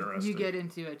 that's interesting. You get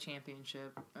into a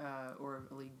championship or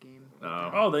a league game.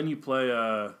 Then you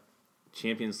play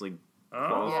Champions League. You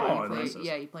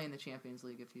play in the Champions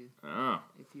League if you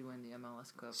win the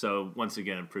MLS Cup. So, once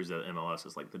again, it proves that MLS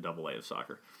is like the AA of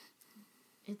soccer.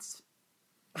 It's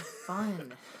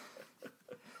fun.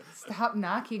 Stop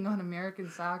knocking on American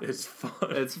soccer. It's fun.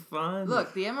 It's fun.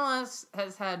 Look, the MLS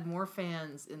has had more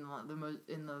fans in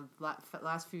the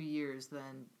last few years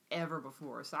than ever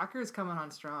before. Soccer is coming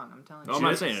on strong. I'm telling you. No, I'm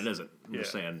not saying it isn't. I'm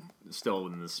just saying it's still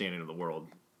in the standing of the world.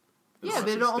 Yeah, but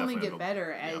it'll only get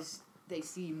better as they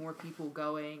see more people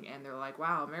going, and they're like,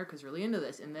 "Wow, America's really into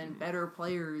this," and then better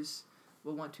players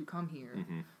will want to come here.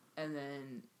 Mm-hmm. And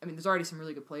then, I mean, there's already some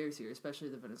really good players here, especially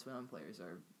the Venezuelan players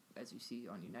are, as you see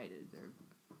on United, they're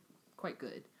quite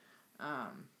good.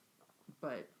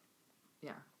 But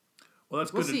yeah. Well,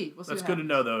 that's We'll good. see. We'll see That's what good to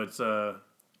know, though. It's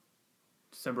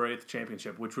December 8th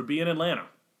championship, which would be in Atlanta.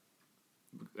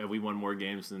 Have we won more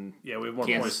games than Yeah, we have more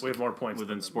Kansas, points. We have more points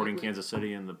within than Sporting Kansas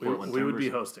City and the we, Portland we would be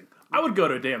Timbers? hosting. I would go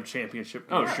to a damn championship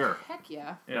game. Oh, sure. Heck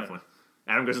yeah. Definitely.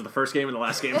 Adam goes to the first game and the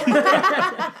last game.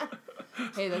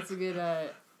 Hey, that's a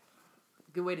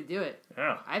good way to do it.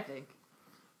 Yeah. I think.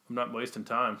 I'm not wasting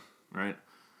time. Right.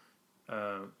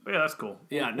 But yeah, that's cool.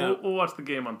 Yeah, We'll watch the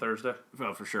game on Thursday.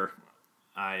 Oh, for sure.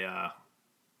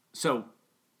 So,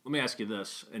 let me ask you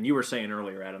this. And you were saying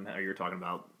earlier, Adam, how you were talking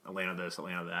about Atlanta this,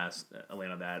 Atlanta that,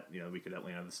 Atlanta that. You know, we could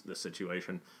Atlanta this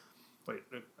situation. Wait,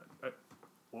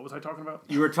 what was I talking about?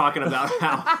 You were talking about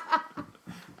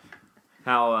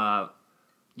how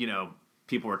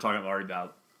people were talking already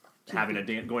about having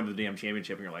going to the damn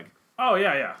championship, and you're like, Oh,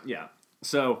 yeah. yeah.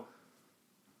 So,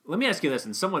 let me ask you this,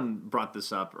 and someone brought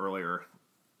this up earlier,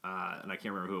 and I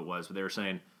can't remember who it was, but they were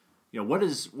saying, what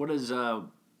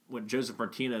Joseph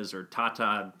Martinez or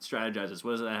Tata strategizes,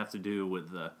 what does that have to do with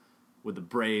the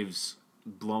Braves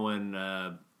blowing,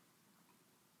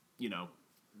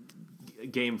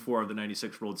 Game 4 of the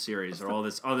 '96 World Series, or all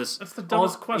this? That's the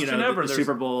dumbest question ever. The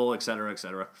Super Bowl, et cetera, et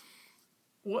cetera.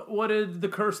 What did the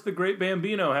Curse of the Great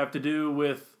Bambino have to do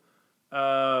with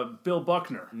Bill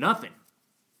Buckner? Nothing.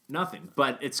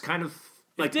 But it's kind of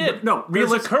like it did. No,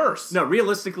 There's a curse. No,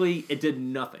 realistically, it did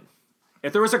nothing.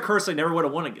 If there was a curse, they never would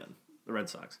have won again. The Red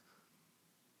Sox.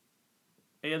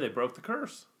 Yeah, they broke the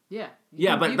curse. Yeah.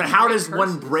 Yeah, but how does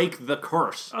one break the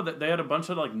curse? Oh, they had a bunch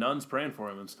of nuns praying for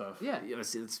him and stuff. Yeah.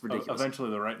 It's ridiculous. Eventually,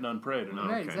 the right nun prayed. And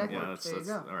Right, exactly. Yeah, There you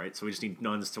go. all right. So we just need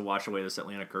nuns to wash away this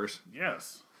Atlanta curse.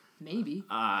 Yes. Maybe.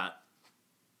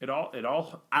 It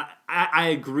all. I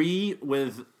agree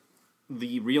with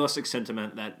the realistic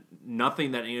sentiment that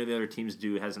nothing that any of the other teams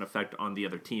do has an effect on the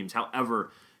other teams.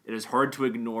 However, it is hard to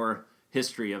ignore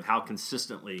history of how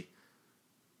consistently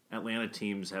Atlanta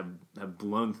teams have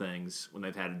blown things when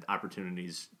they've had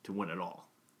opportunities to win it all.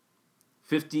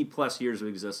 50-plus years of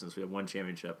existence, we have one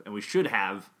championship, and we should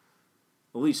have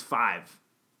at least 5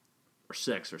 or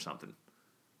 6 or something.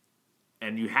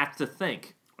 And you have to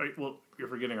think. Wait, well, you're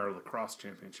forgetting our lacrosse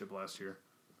championship last year.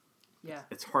 Yeah.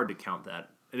 It's hard to count that.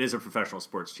 It is a professional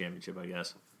sports championship, I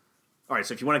guess. All right,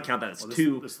 so if you want to count that, it's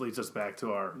 2. This leads us back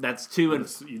to our. That's 2 and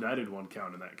this United one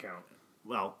count in that count.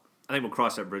 Well, I think we'll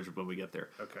cross that bridge when we get there.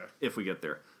 Okay. If we get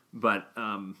there. But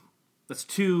that's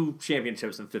 2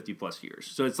 championships in 50-plus years.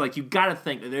 So it's like you got to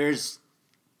think that there's,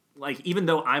 even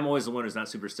though I'm always the one who's not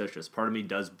superstitious, part of me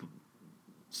does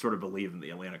sort of believe in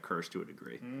the Atlanta curse to a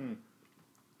degree. Mm.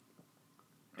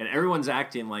 And everyone's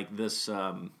acting like this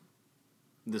run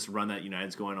that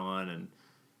United's going on, and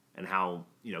and how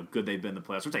good they've been in the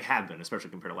playoffs, which they have been, especially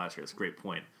compared to last year. That's a great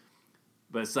point.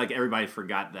 But it's like everybody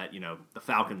forgot that the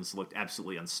Falcons looked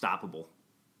absolutely unstoppable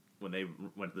when they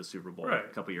went to the Super Bowl a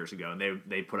couple years ago, and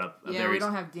they put up a we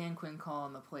don't have Dan Quinn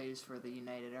calling the plays for the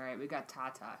United. All right, we got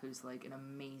Tata, who's like an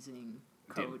amazing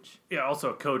coach. Yeah, also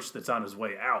a coach that's on his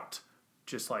way out,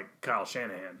 just like Kyle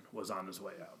Shanahan was on his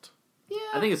way out. Yeah,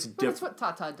 I think it's different. That's what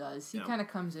Tata does. He kind of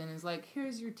comes in and is like,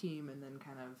 "Here's your team," and then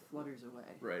kind of flutters away.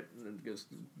 Right, and then goes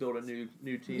build a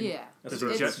new team. Yeah.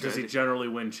 Does he generally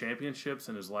win championships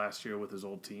in his last year with his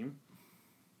old team?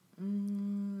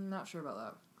 Not sure about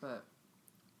that, but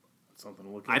something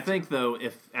to look at. I think, though,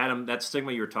 if Adam, that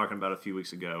stigma you were talking about a few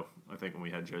weeks ago, I think when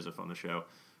we had Joseph on the show,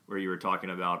 where you were talking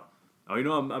about,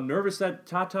 I'm nervous that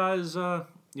Tata is,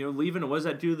 leaving, and what does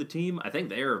that do to the team? I think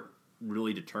they're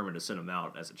really determined to send him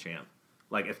out as a champ.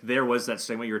 Like, if there was that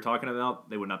stigma you were talking about,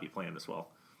 they would not be playing this well.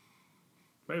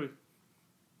 Maybe.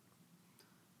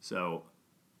 So,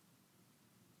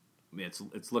 I mean,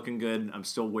 it's looking good. I'm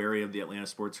still wary of the Atlanta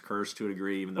sports curse to a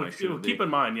degree, even though I shouldn't be. Keep in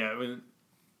mind,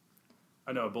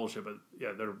 I know bullshit, but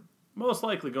they're most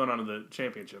likely going on to the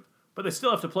championship. But they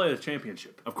still have to play the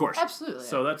championship. Of course. Absolutely.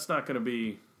 So that's not going to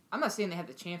be... I'm not saying they have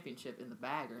the championship in the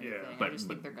bag or anything. I just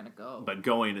think they're going to go. But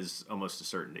going is almost a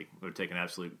certainty. It would take an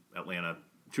absolute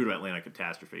true to Atlanta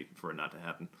catastrophe for it not to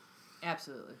happen.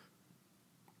 Absolutely.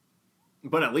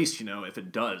 But at least, if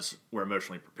it does, we're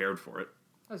emotionally prepared for it.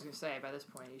 I was going to say, by this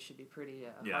point, you should be pretty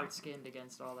hard-skinned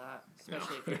against all that,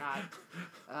 especially if you're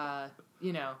not,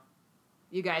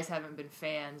 you guys haven't been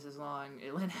fans as long,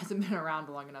 Atlanta hasn't been around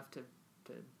long enough to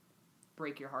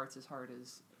break your hearts as hard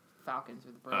as Falcons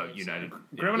or the Braves. United.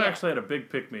 Graham actually had a big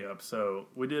pick-me-up, so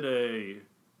we did a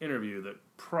interview that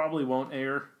probably won't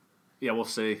air. Yeah, we'll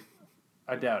see.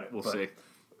 I doubt it. We'll see.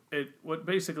 What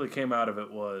basically came out of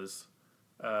it was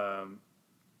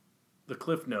the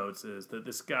Cliff Notes is that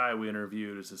this guy we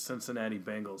interviewed is a Cincinnati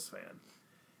Bengals fan.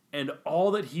 And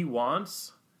all that he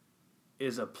wants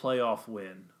is a playoff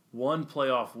win. One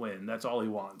playoff win. That's all he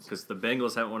wants. Because the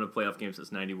Bengals haven't won a playoff game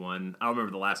since 91. I don't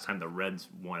remember the last time the Reds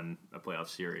won a playoff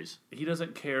series. He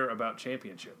doesn't care about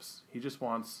championships. He just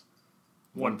wants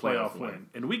one playoff win.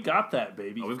 And we got that,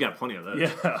 baby. Oh, we've got plenty of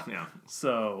those. Yeah.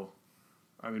 So,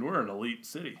 we're an elite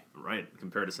city. Right,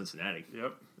 compared to Cincinnati.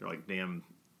 Yep. They're like damn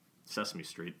Sesame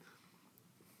Street.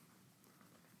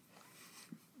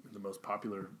 The most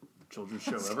popular children's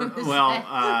show ever.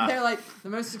 Well, they're like the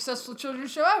most successful children's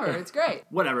show ever. It's great.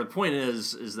 Whatever. The point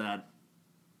is that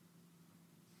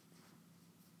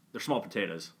they're small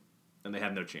potatoes, and they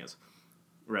have no chance.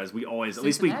 Whereas we always, at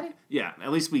least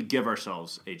we give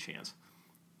ourselves a chance,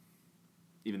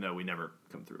 even though we never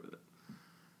come through with it.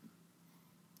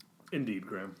 Indeed,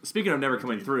 Graham. Speaking of never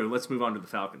coming through, let's move on to the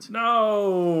Falcons.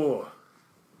 No,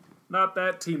 not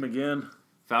that team again.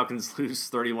 Falcons lose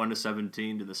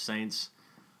 31-17 to the Saints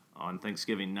on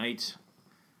Thanksgiving night.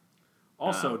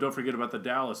 Also, don't forget about the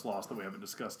Dallas loss that we haven't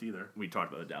discussed either. We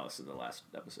talked about the Dallas in the last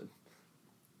episode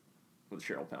with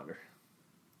Cheryl Pounder.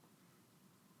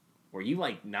 Were you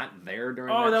not there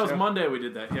during that that show? was Monday we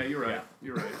did that. Yeah, you're right. Yeah.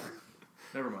 You're right.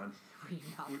 Never mind. Were you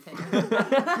not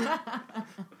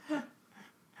there?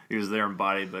 He was there in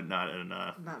body, but not in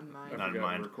not in mind. I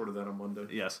forgot we recorded that on Monday.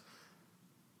 Yes.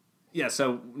 Yeah,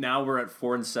 so now we're at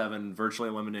 4-7, virtually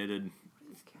eliminated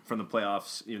from the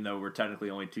playoffs, even though we're technically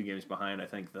only 2 games behind. I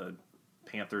think the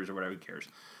Panthers or whatever, who cares.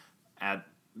 At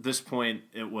this point,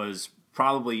 it was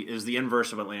is the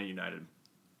inverse of Atlanta United.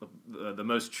 The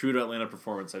most true to Atlanta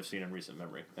performance I've seen in recent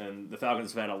memory. And the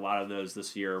Falcons have had a lot of those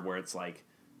this year where it's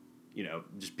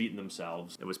just beating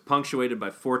themselves. It was punctuated by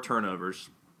 4 turnovers,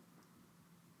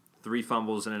 3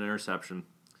 fumbles, and an interception.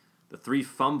 The 3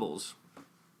 fumbles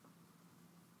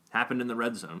happened in the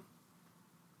red zone.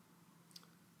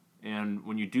 And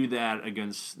when you do that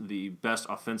against the best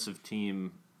offensive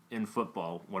team in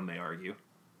football, one may argue,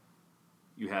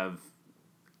 you have,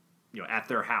 at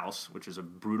their house, which is a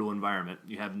brutal environment,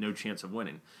 you have no chance of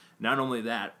winning. Not only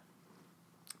that,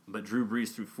 but Drew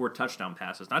Brees threw 4 touchdown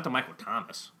passes, not to Michael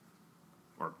Thomas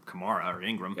or Kamara or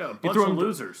Ingram. Yeah, a bunch of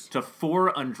losers. To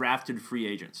 4 undrafted free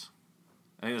agents.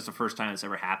 I think that's the first time it's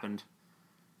ever happened.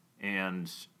 And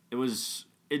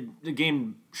the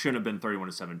game shouldn't have been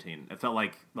 31-17. It felt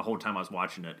like the whole time I was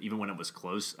watching it, even when it was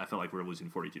close, I felt like we were losing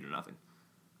 42-0.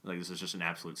 Like, this is just an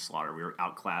absolute slaughter. We were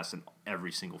outclassed in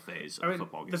every single phase of the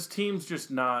football game. This team's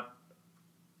just not...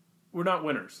 We're not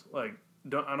winners. I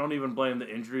don't even blame the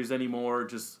injuries anymore.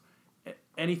 Just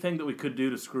anything that we could do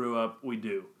to screw up, we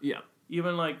do. Yeah.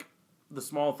 Even, the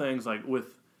small things,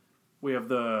 we have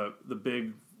the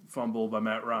big fumble by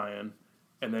Matt Ryan,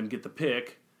 and then get the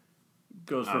pick,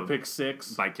 goes for pick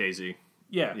 6. By KZ.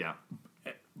 Yeah. Yeah.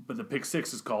 but the pick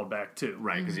six is called back too.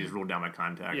 Right, because he was ruled down by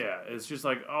contact. Yeah, it's just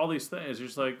like all these things. It's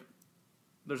just like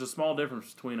there's a small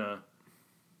difference between a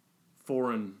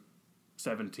 4-7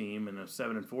 team and a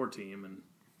 7-4 team, and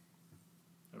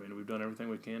I mean we've done everything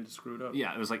we can to screw it up.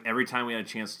 Yeah, it was like every time we had a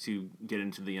chance to get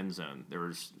into the end zone, there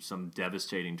was some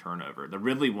devastating turnover. The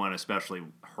Ridley one especially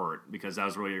hurt because that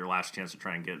was really your last chance to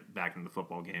try and get back into the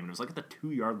football game. And it was like at the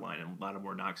 2-yard line, and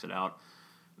Lattimore knocks it out.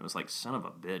 It was like, son of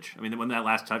a bitch. I mean, when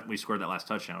we scored that last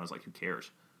touchdown, I was like, who cares?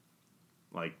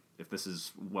 Like, if this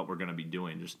is what we're going to be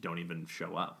doing, just don't even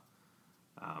show up.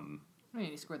 I mean,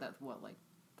 he scored that, what, like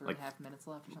 3.5 minutes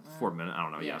left or something? 4 minutes, I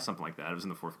don't know, yeah, something like that. It was in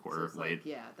the fourth quarter, so late. Like,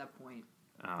 yeah, at that point,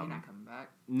 you're not coming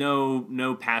back.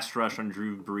 No pass rush on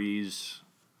Drew Brees.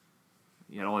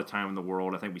 He had all the time in the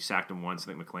world. I think we sacked him once. I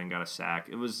think McCann got a sack.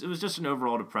 It was just an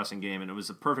overall depressing game, and it was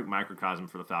a perfect microcosm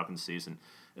for the Falcons season.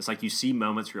 It's like you see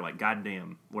moments where you're like, God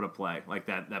damn, what a play. Like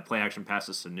that play action pass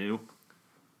to Sanu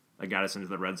that got us into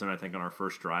the red zone, I think, on our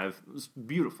first drive. It was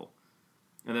beautiful.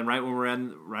 And then right when we're in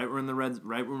the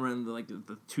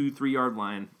 2-3 yard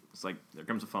line, it's like there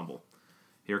comes a fumble.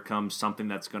 Here comes something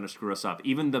that's going to screw us up.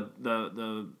 Even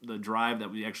the drive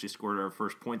that we actually scored our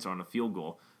first points on, a field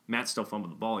goal, Matt still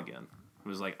fumbled the ball again. It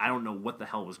was like, I don't know what the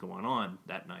hell was going on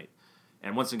that night.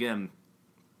 And once again,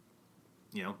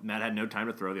 Matt had no time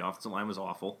to throw. The offensive line was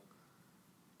awful.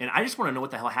 And I just want to know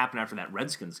what the hell happened after that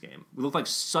Redskins game. We looked like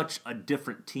such a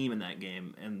different team in that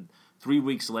game. And 3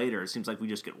 weeks later, it seems like we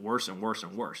just get worse and worse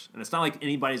and worse. And it's not like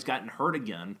anybody's gotten hurt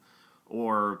again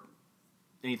or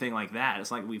anything like that.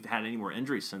 It's like we've had any more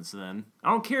injuries since then.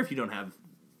 I don't care if you don't have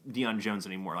Deion Jones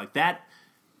anymore. Like that,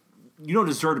 you don't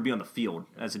deserve to be on the field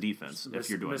as a defense if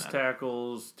you're doing missed that.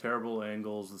 Tackles, terrible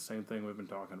angles, the same thing we've been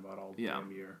talking about all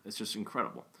damn year. It's just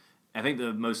incredible. I think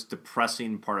the most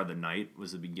depressing part of the night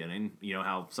was the beginning. You know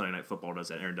how Sunday Night Football does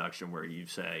that introduction where you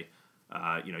say,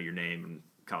 your name and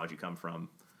college you come from.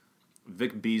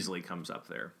 Vic Beasley comes up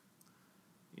there.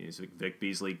 He's Vic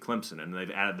Beasley, Clemson, and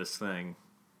they've added this thing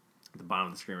at the bottom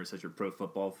of the screen where it says your Pro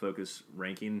Football Focus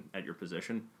ranking at your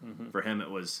position. Mm-hmm. For him, it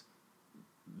was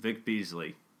Vic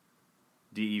Beasley,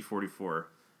 DE 44,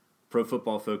 Pro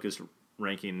Football Focus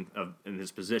ranking in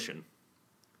his position,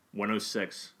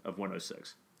 106 of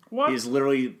 106. What? He is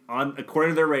literally,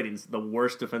 according to their ratings, the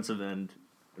worst defensive end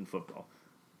in football.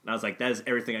 And I was like, that is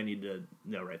everything I need to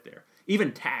know right there.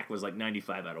 Even Tack was like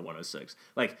 95 out of 106.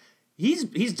 Like, he's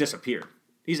disappeared.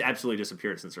 He's absolutely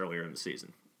disappeared since earlier in the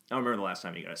season. I don't remember the last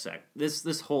time he got a sack.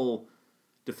 This whole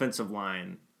defensive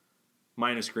line,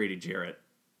 minus Grady Jarrett,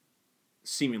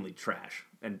 seemingly trash.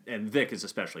 And Vic is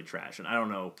especially trash. And I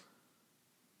don't know,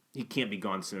 he can't be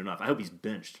gone soon enough. I hope he's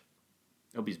benched.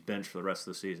 I hope he's benched for the rest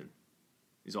of the season.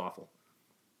 He's awful.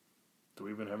 Do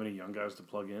we even have any young guys to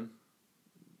plug in?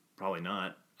 Probably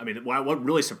not. I mean, what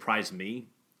really surprised me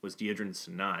was Deidrin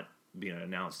Sanat being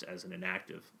announced as an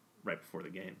inactive right before the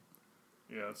game.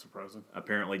 Yeah, that's surprising.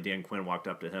 Apparently, Dan Quinn walked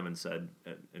up to him and said,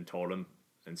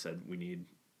 we need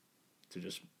to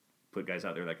just put guys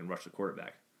out there that can rush the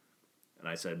quarterback. And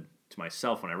I said to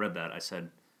myself when I read that, I said,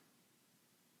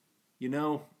 why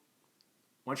don't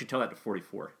you tell that to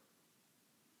 44?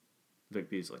 Vic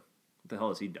Beasley. What the hell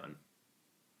has he done?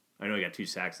 I know he got 2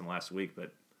 sacks in the last week,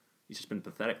 but he's just been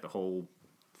pathetic the whole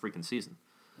freaking season.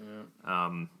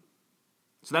 Yeah.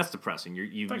 So that's depressing.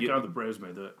 Thank God the Braves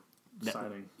made that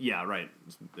signing. Yeah, right.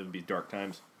 It would be dark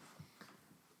times.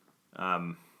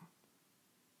 It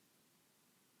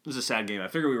was a sad game. I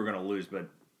figured we were going to lose, but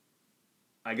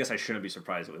I guess I shouldn't be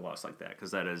surprised that we lost like that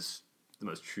because that is the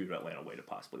most true Atlanta way to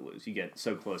possibly lose. You get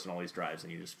so close in all these drives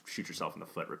and you just shoot yourself in the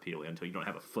foot repeatedly until you don't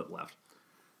have a foot left.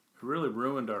 It really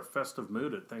ruined our festive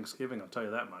mood at Thanksgiving, I'll tell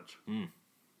you that much.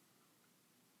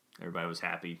 Everybody was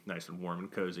happy, nice and warm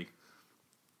and cozy.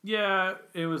 Yeah,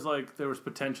 it was like there was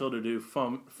potential to do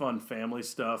fun family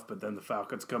stuff, but then the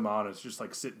Falcons come on, it's just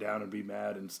like sit down and be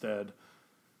mad instead.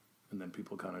 And then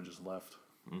people kind of just left.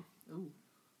 Ooh.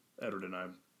 Edward and I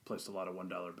placed a lot of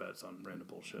 $1 bets on random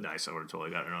bullshit. Nice, I would have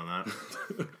totally gotten in on that.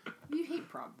 You hate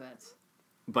prop bets.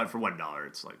 But for $1,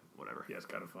 it's like, whatever. Yeah, it's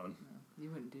kind of fun. No, you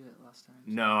wouldn't do it last time.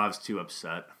 No, I was too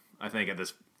upset. I think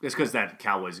it's because that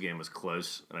Cowboys game was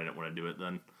close, and I didn't want to do it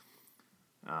then.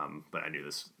 But I knew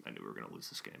we were going to lose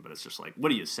this game. But it's just like, what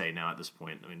do you say now at this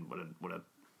point? I mean, what a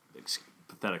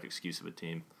pathetic excuse of a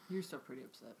team. You're still pretty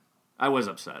upset. I was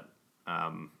upset.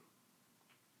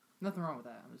 Nothing wrong with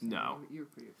that. No, you were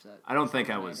pretty upset. I don't think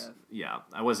I was. Yeah,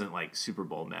 I wasn't like Super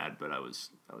Bowl mad, but I was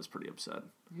pretty upset.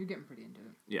 You're getting pretty into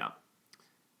it. Yeah.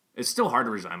 It's still hard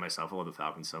to resign myself. I love the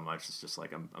Falcons so much. It's just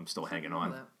like I'm still hanging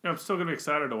on. Yeah, I'm still going to be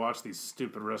excited to watch these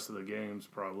stupid rest of the games,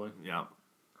 probably. Yeah.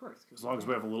 course. As long as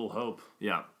we have a little hope.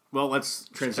 Yeah. Well, let's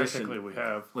transition. Technically, we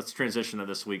have. Let's transition to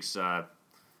this week's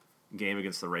game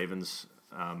against the Ravens.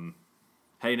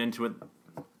 Heading into it,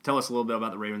 tell us a little bit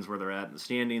about the Ravens, where they're at in the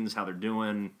standings, how they're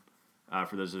doing,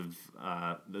 for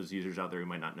those users out there who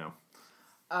might not know.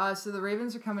 So the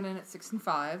Ravens are coming in at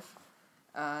 6-5,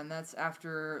 and that's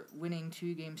after winning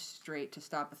 2 games straight to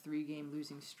stop a 3-game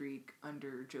losing streak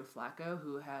under Joe Flacco,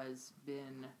 who has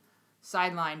been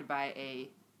sidelined by a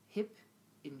hip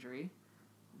injury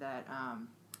that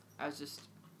I was just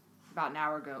about an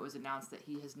hour ago. It was announced that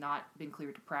he has not been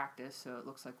cleared to practice, so it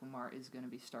looks like Lamar is going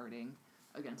to be starting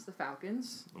against the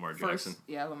Falcons. Lamar Jackson.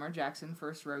 Yeah, Lamar Jackson,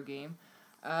 first road game.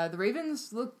 The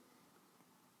Ravens look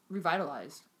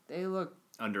revitalized. They look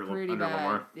Under pretty bad.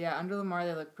 Lamar. Yeah, under Lamar,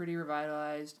 they look pretty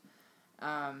revitalized.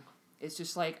 It's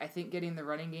just like, I think getting the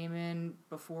running game in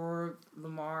before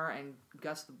Lamar and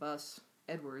Gus the Bus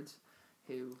Edwards,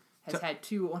 who has had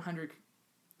 2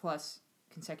 100-plus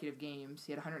consecutive games.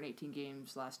 He had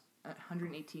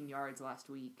 118 yards last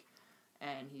week,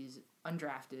 and he's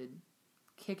undrafted,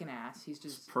 kicking ass. He's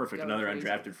just perfect. Another crazy.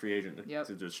 Undrafted free agent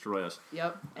to destroy us.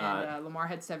 Yep, and Lamar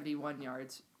had 71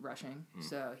 yards rushing,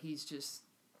 so he's just...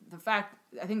 I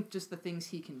think just the things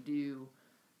he can do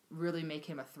really make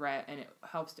him a threat, and it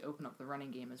helps to open up the running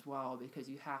game as well, because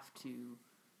you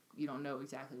don't know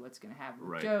exactly what's going to happen.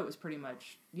 Right. Joe, it was pretty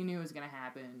much, you knew it was going to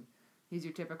happen. He's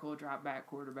your typical drop-back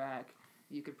quarterback.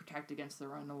 You could protect against the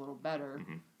run a little better,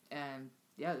 and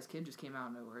yeah, this kid just came out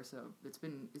of nowhere, so it's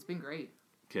been great.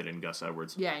 Kid and Gus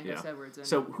Edwards. Yeah, and Gus Edwards. And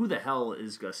so who the hell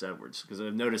is Gus Edwards? Because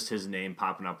I've noticed his name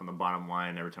popping up on the bottom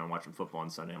line every time I'm watching football on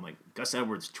Sunday. I'm like, Gus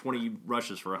Edwards, 20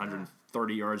 rushes for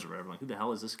 130 yards or whatever. I'm like, who the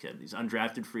hell is this kid? He's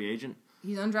undrafted free agent?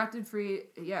 He's undrafted free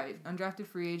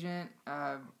agent,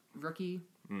 rookie.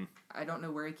 I don't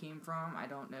know where he came from. I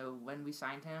don't know when we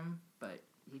signed him, but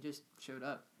he just showed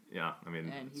up. Yeah, I mean...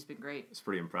 And he's been great. It's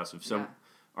pretty impressive. So... Yeah.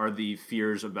 Are the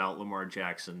fears about Lamar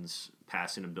Jackson's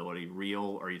passing ability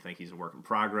real, or you think he's a work in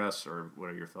progress, or what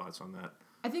are your thoughts on that?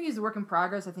 I think he's a work in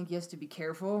progress. I think he has to be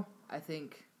careful. I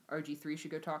think RG3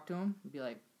 should go talk to him and be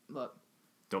like, look,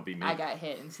 don't be me. I got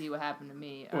hit, and see what happened to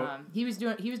me. Well, he was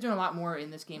doing a lot more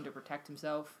in this game to protect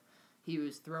himself. He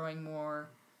was throwing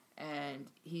more, and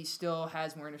he still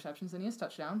has more interceptions than he has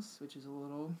touchdowns, which is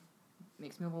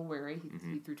makes me a little wary.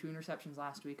 He threw 2 interceptions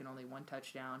last week and only 1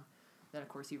 touchdown. Then, of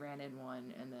course, he ran in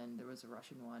 1, and then there was a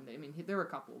rushing one. I mean, there were a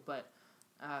couple, but,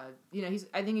 I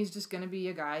think he's just going to be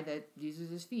a guy that uses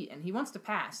his feet, and he wants to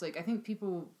pass. Like, I think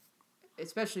people,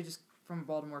 especially just from a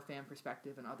Baltimore fan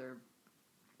perspective and other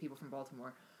people from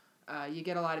Baltimore, you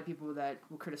get a lot of people that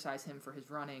will criticize him for his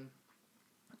running,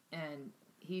 and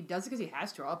he does it because he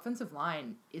has to. Our offensive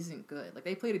line isn't good. Like,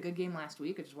 they played a good game last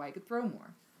week, which is why he could throw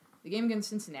more. The game against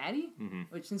Cincinnati,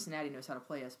 which Cincinnati knows how to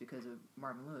play us because of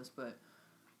Marvin Lewis, but...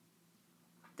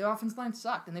 the offensive line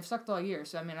sucked, and they've sucked all year.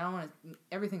 So, I mean,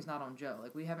 everything's not on Joe.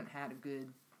 Like, we haven't had a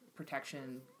good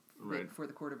protection for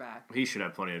the quarterback. He should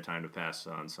have plenty of time to pass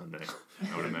on Sunday,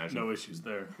 I would imagine. No issues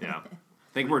there. Yeah.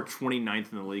 I think we're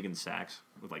 29th in the league in sacks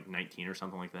with, 19 or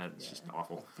something like that. It's just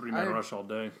awful. 3-man rush all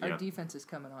day. Our defense is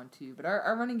coming on, too. But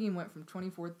our running game went from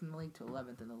 24th in the league to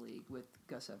 11th in the league with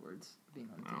Gus Edwards being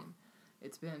on the team.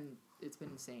 It's been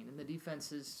insane. And the defense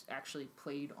has actually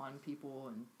played on people,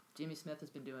 and Jimmy Smith has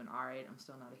been doing all right. I'm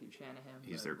still not a huge fan of him.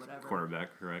 He's their cornerback,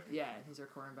 correct? Yeah, he's their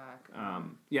cornerback.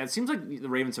 It seems like the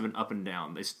Ravens have been up and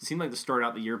down. They seem like they start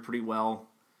out the year pretty well.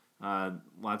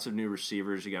 Lots of new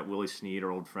receivers. You got Willie Snead,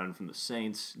 our old friend from the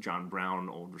Saints. John Brown,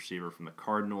 old receiver from the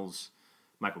Cardinals.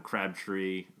 Michael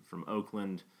Crabtree from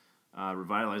Oakland.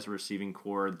 Revitalized the receiving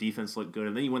core. Defense looked good.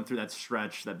 And then you went through that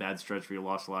bad stretch where you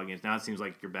lost a lot of games. Now it seems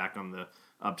like you're back on the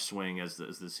upswing as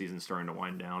the season's starting to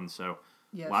wind down. So...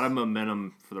 yes. A lot of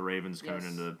momentum for the Ravens coming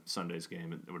into Sunday's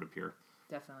game, it would appear.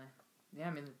 Definitely. Yeah,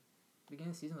 I mean, the beginning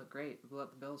of the season looked great. We blew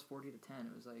up the Bills 40-10.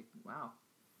 It was like, wow,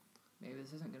 maybe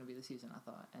this isn't going to be the season I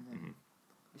thought. And then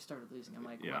we started losing. I'm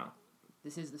like, wow,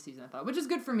 this is the season I thought. Which is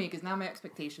good for me, because now my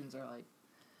expectations are,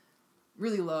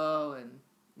 really low, and,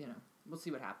 we'll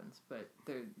see what happens. But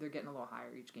they're getting a little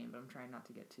higher each game, but I'm trying not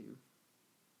to get too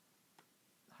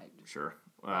hyped. Sure.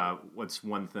 What's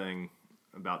one thing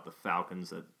about the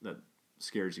Falcons that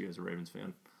scares you as a Ravens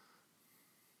fan?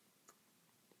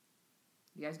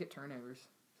 You guys get turnovers.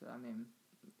 So, I mean,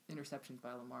 interceptions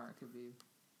by Lamar could be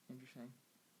interesting.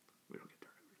 We don't get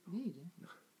turnovers. Yeah, you do. No.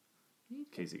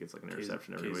 Casey gets an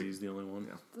interception every week. Casey's the only one.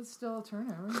 Yeah. That's still a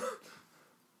turnover.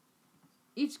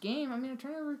 Each game, I mean, a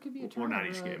turnover could be a turnover. Well,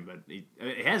 not each game, but it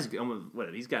has almost,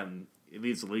 he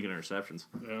leads the league in interceptions.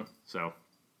 Yeah. So,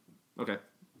 okay.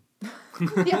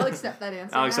 Yeah, I'll accept that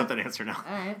answer. I'll accept that answer now.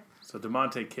 All right. So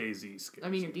DeMonte KZ scares I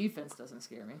mean, your you. defense doesn't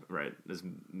scare me. Right. Is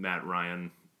Matt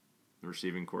Ryan the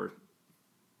receiving core?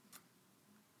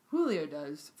 Julio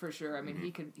does for sure. I mean,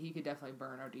 he could definitely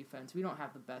burn our defense. We don't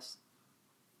have the best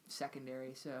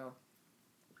secondary, so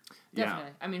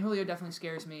definitely. Yeah. I mean, Julio definitely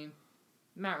scares me.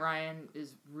 Matt Ryan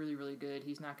is really, really good.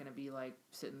 He's not going to be like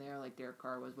sitting there like Derek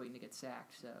Carr was waiting to get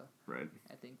sacked. So Right.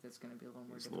 I think that's going to be a little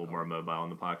more. He's a difficult. little more mobile in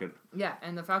the pocket. Yeah,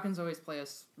 and the Falcons always play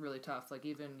us really tough. Like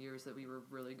even years that we were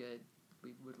really good,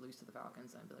 we would lose to the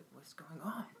Falcons, and I'd be like, "What's going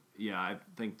on?" Yeah, I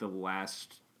think I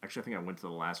went to the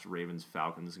last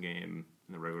Ravens-Falcons game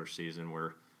in the regular season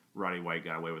where Roddy White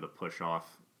got away with a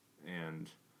push-off, and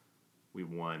we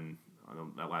won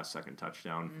on that last second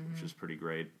touchdown, which is pretty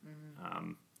great.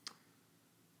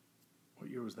 What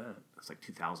year was that? It's like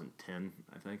 2010,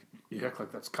 I think. You act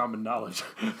like that's common knowledge.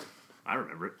 I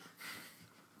remember it.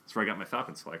 That's where I got my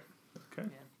Falcons flag. Okay.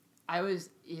 Yeah, I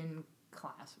was in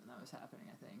class when that was happening.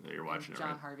 I think. Yeah, you're watching it,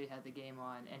 John right? Harvey had the game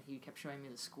on, and he kept showing me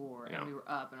the score, Yeah. and we were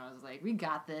up, and I was like, "We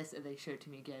got this," and they showed it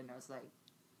to me again, and I was like,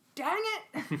 "Dang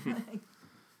it!"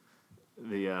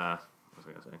 What was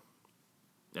I gonna say?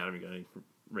 Adam, you got any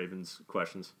Ravens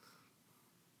questions?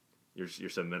 You're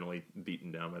so mentally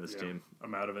beaten down by this team.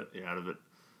 I'm out of it. You're out of it.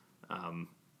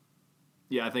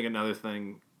 Yeah, I think another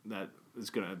thing that is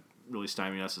going to really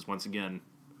stymie us is once again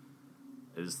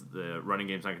is the running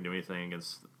game's not going to do anything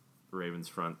against the Ravens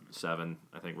front seven.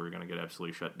 I think we're going to get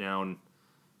absolutely shut down,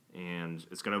 and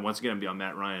it's going to once again be on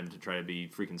Matt Ryan to try to be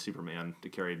freaking Superman to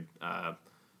carry an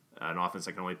offense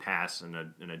that can only pass and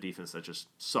a defense that just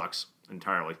sucks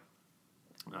entirely.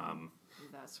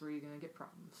 That's where you're gonna get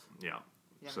problems. Yeah.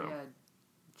 Yeah, So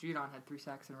Judon had 3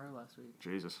 sacks in a row last week.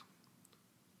 Jesus.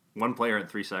 One player had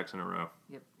 3 sacks in a row.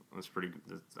 Yep. That's pretty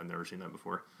good. I've never seen that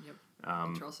before. Yep.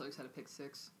 Terrell Suggs had a pick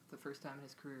 6 the first time in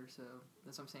his career, so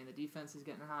that's what I'm saying. The defense is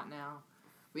getting hot now.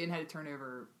 We hadn't had a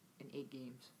turnover in 8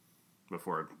 games.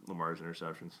 Before Lamar's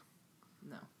interceptions.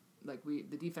 No. Like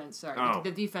the defense. Sorry, Oh. the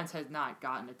defense has not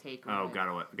gotten a takeaway. Oh,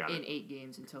 got in it. 8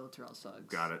 games until Terrell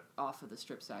Suggs. Got it. Off of the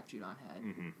strip sack Judon had,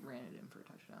 Mm-hmm. ran it in for a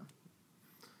touchdown.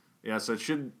 Yeah, so it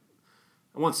should.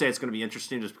 I won't say it's going to be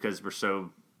interesting just because we're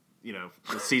so, the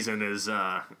season is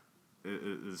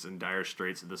in dire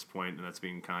straits at this point, and that's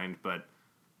being kind. But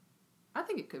I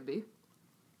think it could be.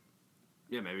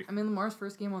 yeah, maybe. I mean, Lamar's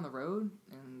first game on the road,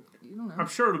 and you don't know. I'm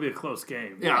sure it'll be a close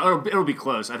game. Yeah, it'll be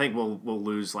close. I think we'll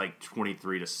lose like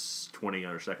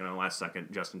 23-20 on the last second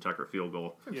Justin Tucker field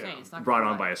goal. I'm saying, it's not Brought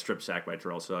gonna on by lie. a strip sack by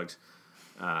Terrell Suggs.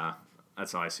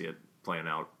 That's how I see it playing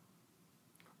out.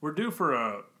 We're due for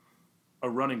a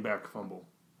running back fumble.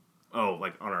 Oh,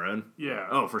 like on our own? Yeah.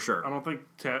 Oh, for sure. I don't think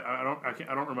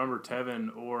I don't remember Tevin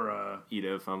or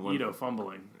Ito fumbling. Ito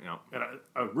fumbling. Yeah. And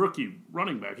a rookie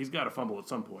running back, he's got to fumble at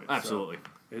some point. Absolutely.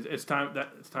 So it's time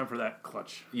for that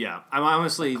clutch Yeah, I'm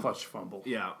honestly. clutch fumble.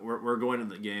 Yeah, we're going to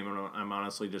the game, and I'm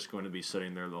honestly just going to be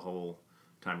sitting there the whole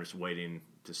time, just waiting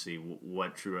to see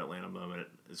what true Atlanta moment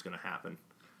is going to happen.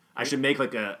 I should make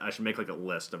like a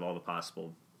list of all the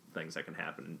possible things that can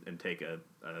happen and take a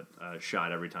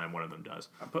shot every time one of them does.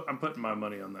 I'm putting my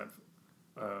money on that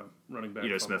running back.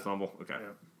 Ito fumble. Smith fumble. Okay.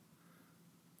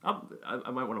 Yeah.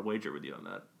 I might want to wager with you on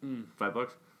that. $5.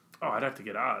 Oh, I'd have to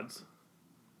get odds.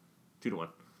 2-1.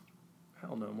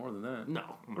 Hell no, more than that.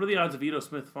 No. What are the odds of Ito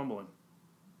Smith fumbling?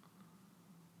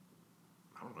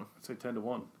 I don't know. I'd say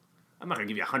 10-1. I'm not gonna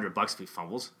give you $100 if he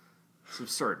fumbles. It's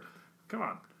absurd. Come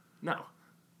on. No,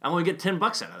 I only get $10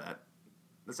 out of that.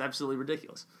 That's absolutely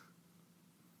ridiculous.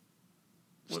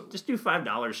 Just do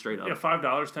 $5 straight up. Yeah, $5,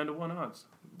 10-1 odds.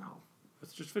 No,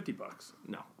 That's just $50.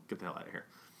 no, get the hell out of here.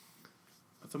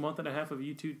 That's a month and a half of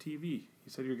YouTube TV. You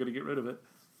said you're going to get rid of it.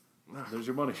 There's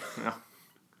your money. No,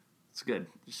 it's good.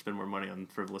 Just spend more money on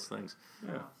frivolous things.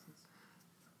 Yeah.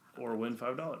 Or win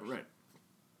 $5. Right.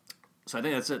 So I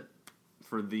think that's it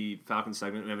for the Falcons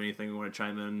segment. Do you have anything we want to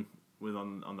chime in with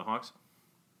on the Hawks?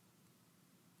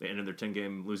 They ended their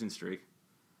 10-game losing streak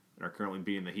and are currently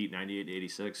beating the Heat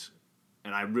 98-86.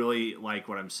 And I really like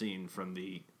what I'm seeing from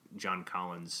the John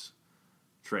Collins,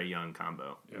 Trae Young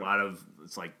combo. Yeah.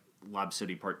 It's like Lob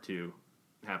City Part 2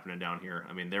 happening down here.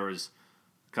 I mean, there was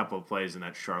a couple of plays in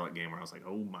that Charlotte game where I was like,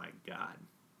 oh my God.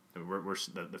 I mean,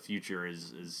 the future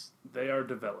is They are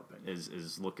developing.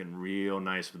 is looking real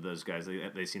nice with those guys.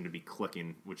 They seem to be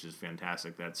clicking, which is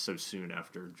fantastic. That's so soon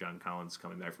after John Collins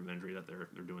coming back from injury that they're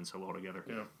doing so well together.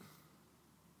 Yeah.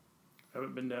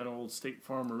 Haven't been down Old State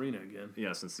Farm Arena again.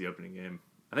 Yeah, since the opening game.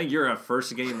 I think you're a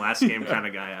first game, last game kind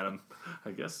of guy, Adam.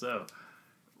 I guess so.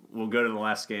 We'll go to the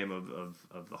last game of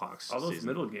the Hawks All those season.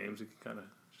 middle games, you can kind of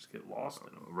just get lost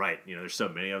in. Right. There's so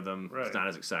many of them. Right. It's not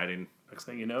as exciting. Next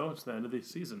thing you know, it's the end of the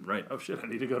season. Right. Oh, shit, I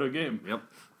need to go to a game. Yep.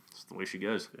 That's the way she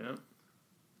goes. Yeah.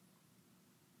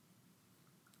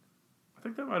 I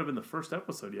think that might have been the first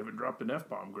episode you haven't dropped an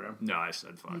F-bomb, Graham. No, I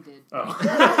said fuck. He did. Oh.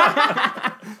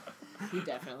 He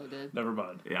definitely did. Never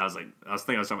mind. Yeah, I was thinking I was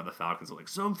talking about the Falcons, like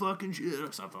some fucking shit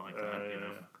or something like that. You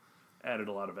know? Added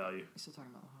a lot of value. You're still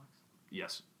talking about the Hawks?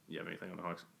 Yes. You have anything on the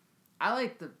Hawks? I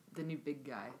like the new big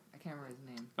guy. I can't remember his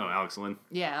name. Oh, Alex Lynn.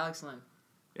 Yeah, Alex Lynn.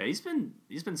 Yeah, he's been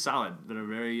solid. Been a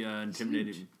very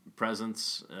intimidating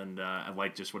presence, and I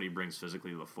like just what he brings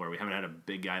physically to the floor. We haven't had a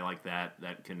big guy like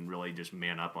that can really just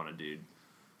man up on a dude.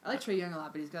 I like Trae Young a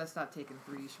lot, but he's got to stop taking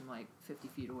threes from like 50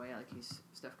 feet away, like he's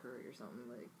Steph Curry or something.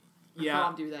 Like, I saw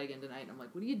him do that again tonight, and I'm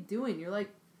like, what are you doing? You're like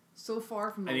so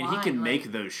far from the line. I mean, he can like,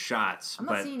 make those shots, I'm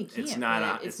not but saying he can't. it's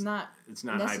not. It's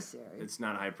not necessary. It's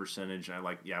not high percentage. I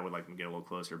would like him to get a little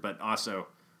closer, but also.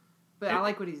 But I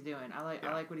like what he's doing. I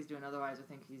like what he's doing. Otherwise, I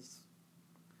think this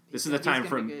is the time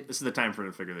for him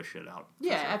to figure this shit out.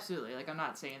 Yeah, absolutely. Like, I'm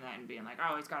not saying that and being like,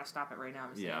 oh, he's got to stop it right now.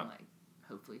 I'm saying like,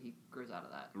 hopefully he grows out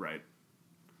of that. Right.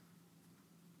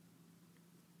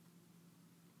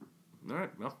 All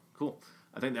right. Well, cool.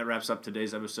 I think that wraps up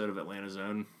today's episode of Atlanta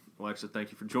Zone. Alexa,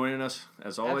 thank you for joining us,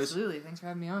 as always. Absolutely. Thanks for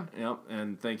having me on. Yep,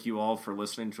 and thank you all for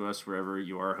listening to us wherever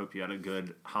you are. Hope you had a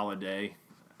good holiday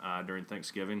during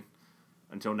Thanksgiving.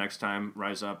 Until next time,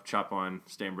 rise up, chop on,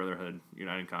 stay in brotherhood,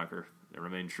 unite and conquer, and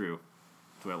remain true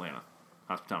to Atlanta.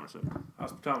 Hospitality.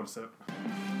 Hospitality.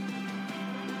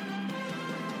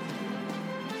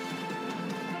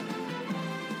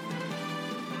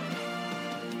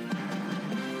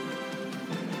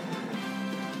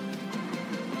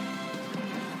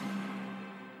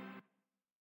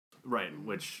 Right,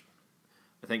 which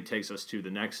I think takes us to the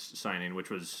next signing, which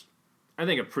was, I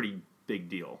think, a pretty big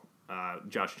deal.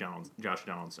 Josh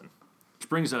Donaldson. Which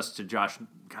brings us to Josh.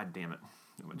 God damn it!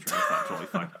 I'm trying to totally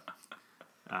fuck.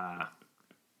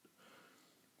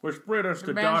 Which brings us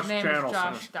to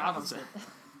Josh Donaldson.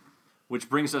 Which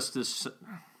brings us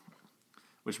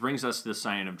to the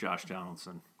signing of Josh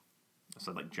Donaldson. I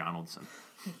said like Donaldson.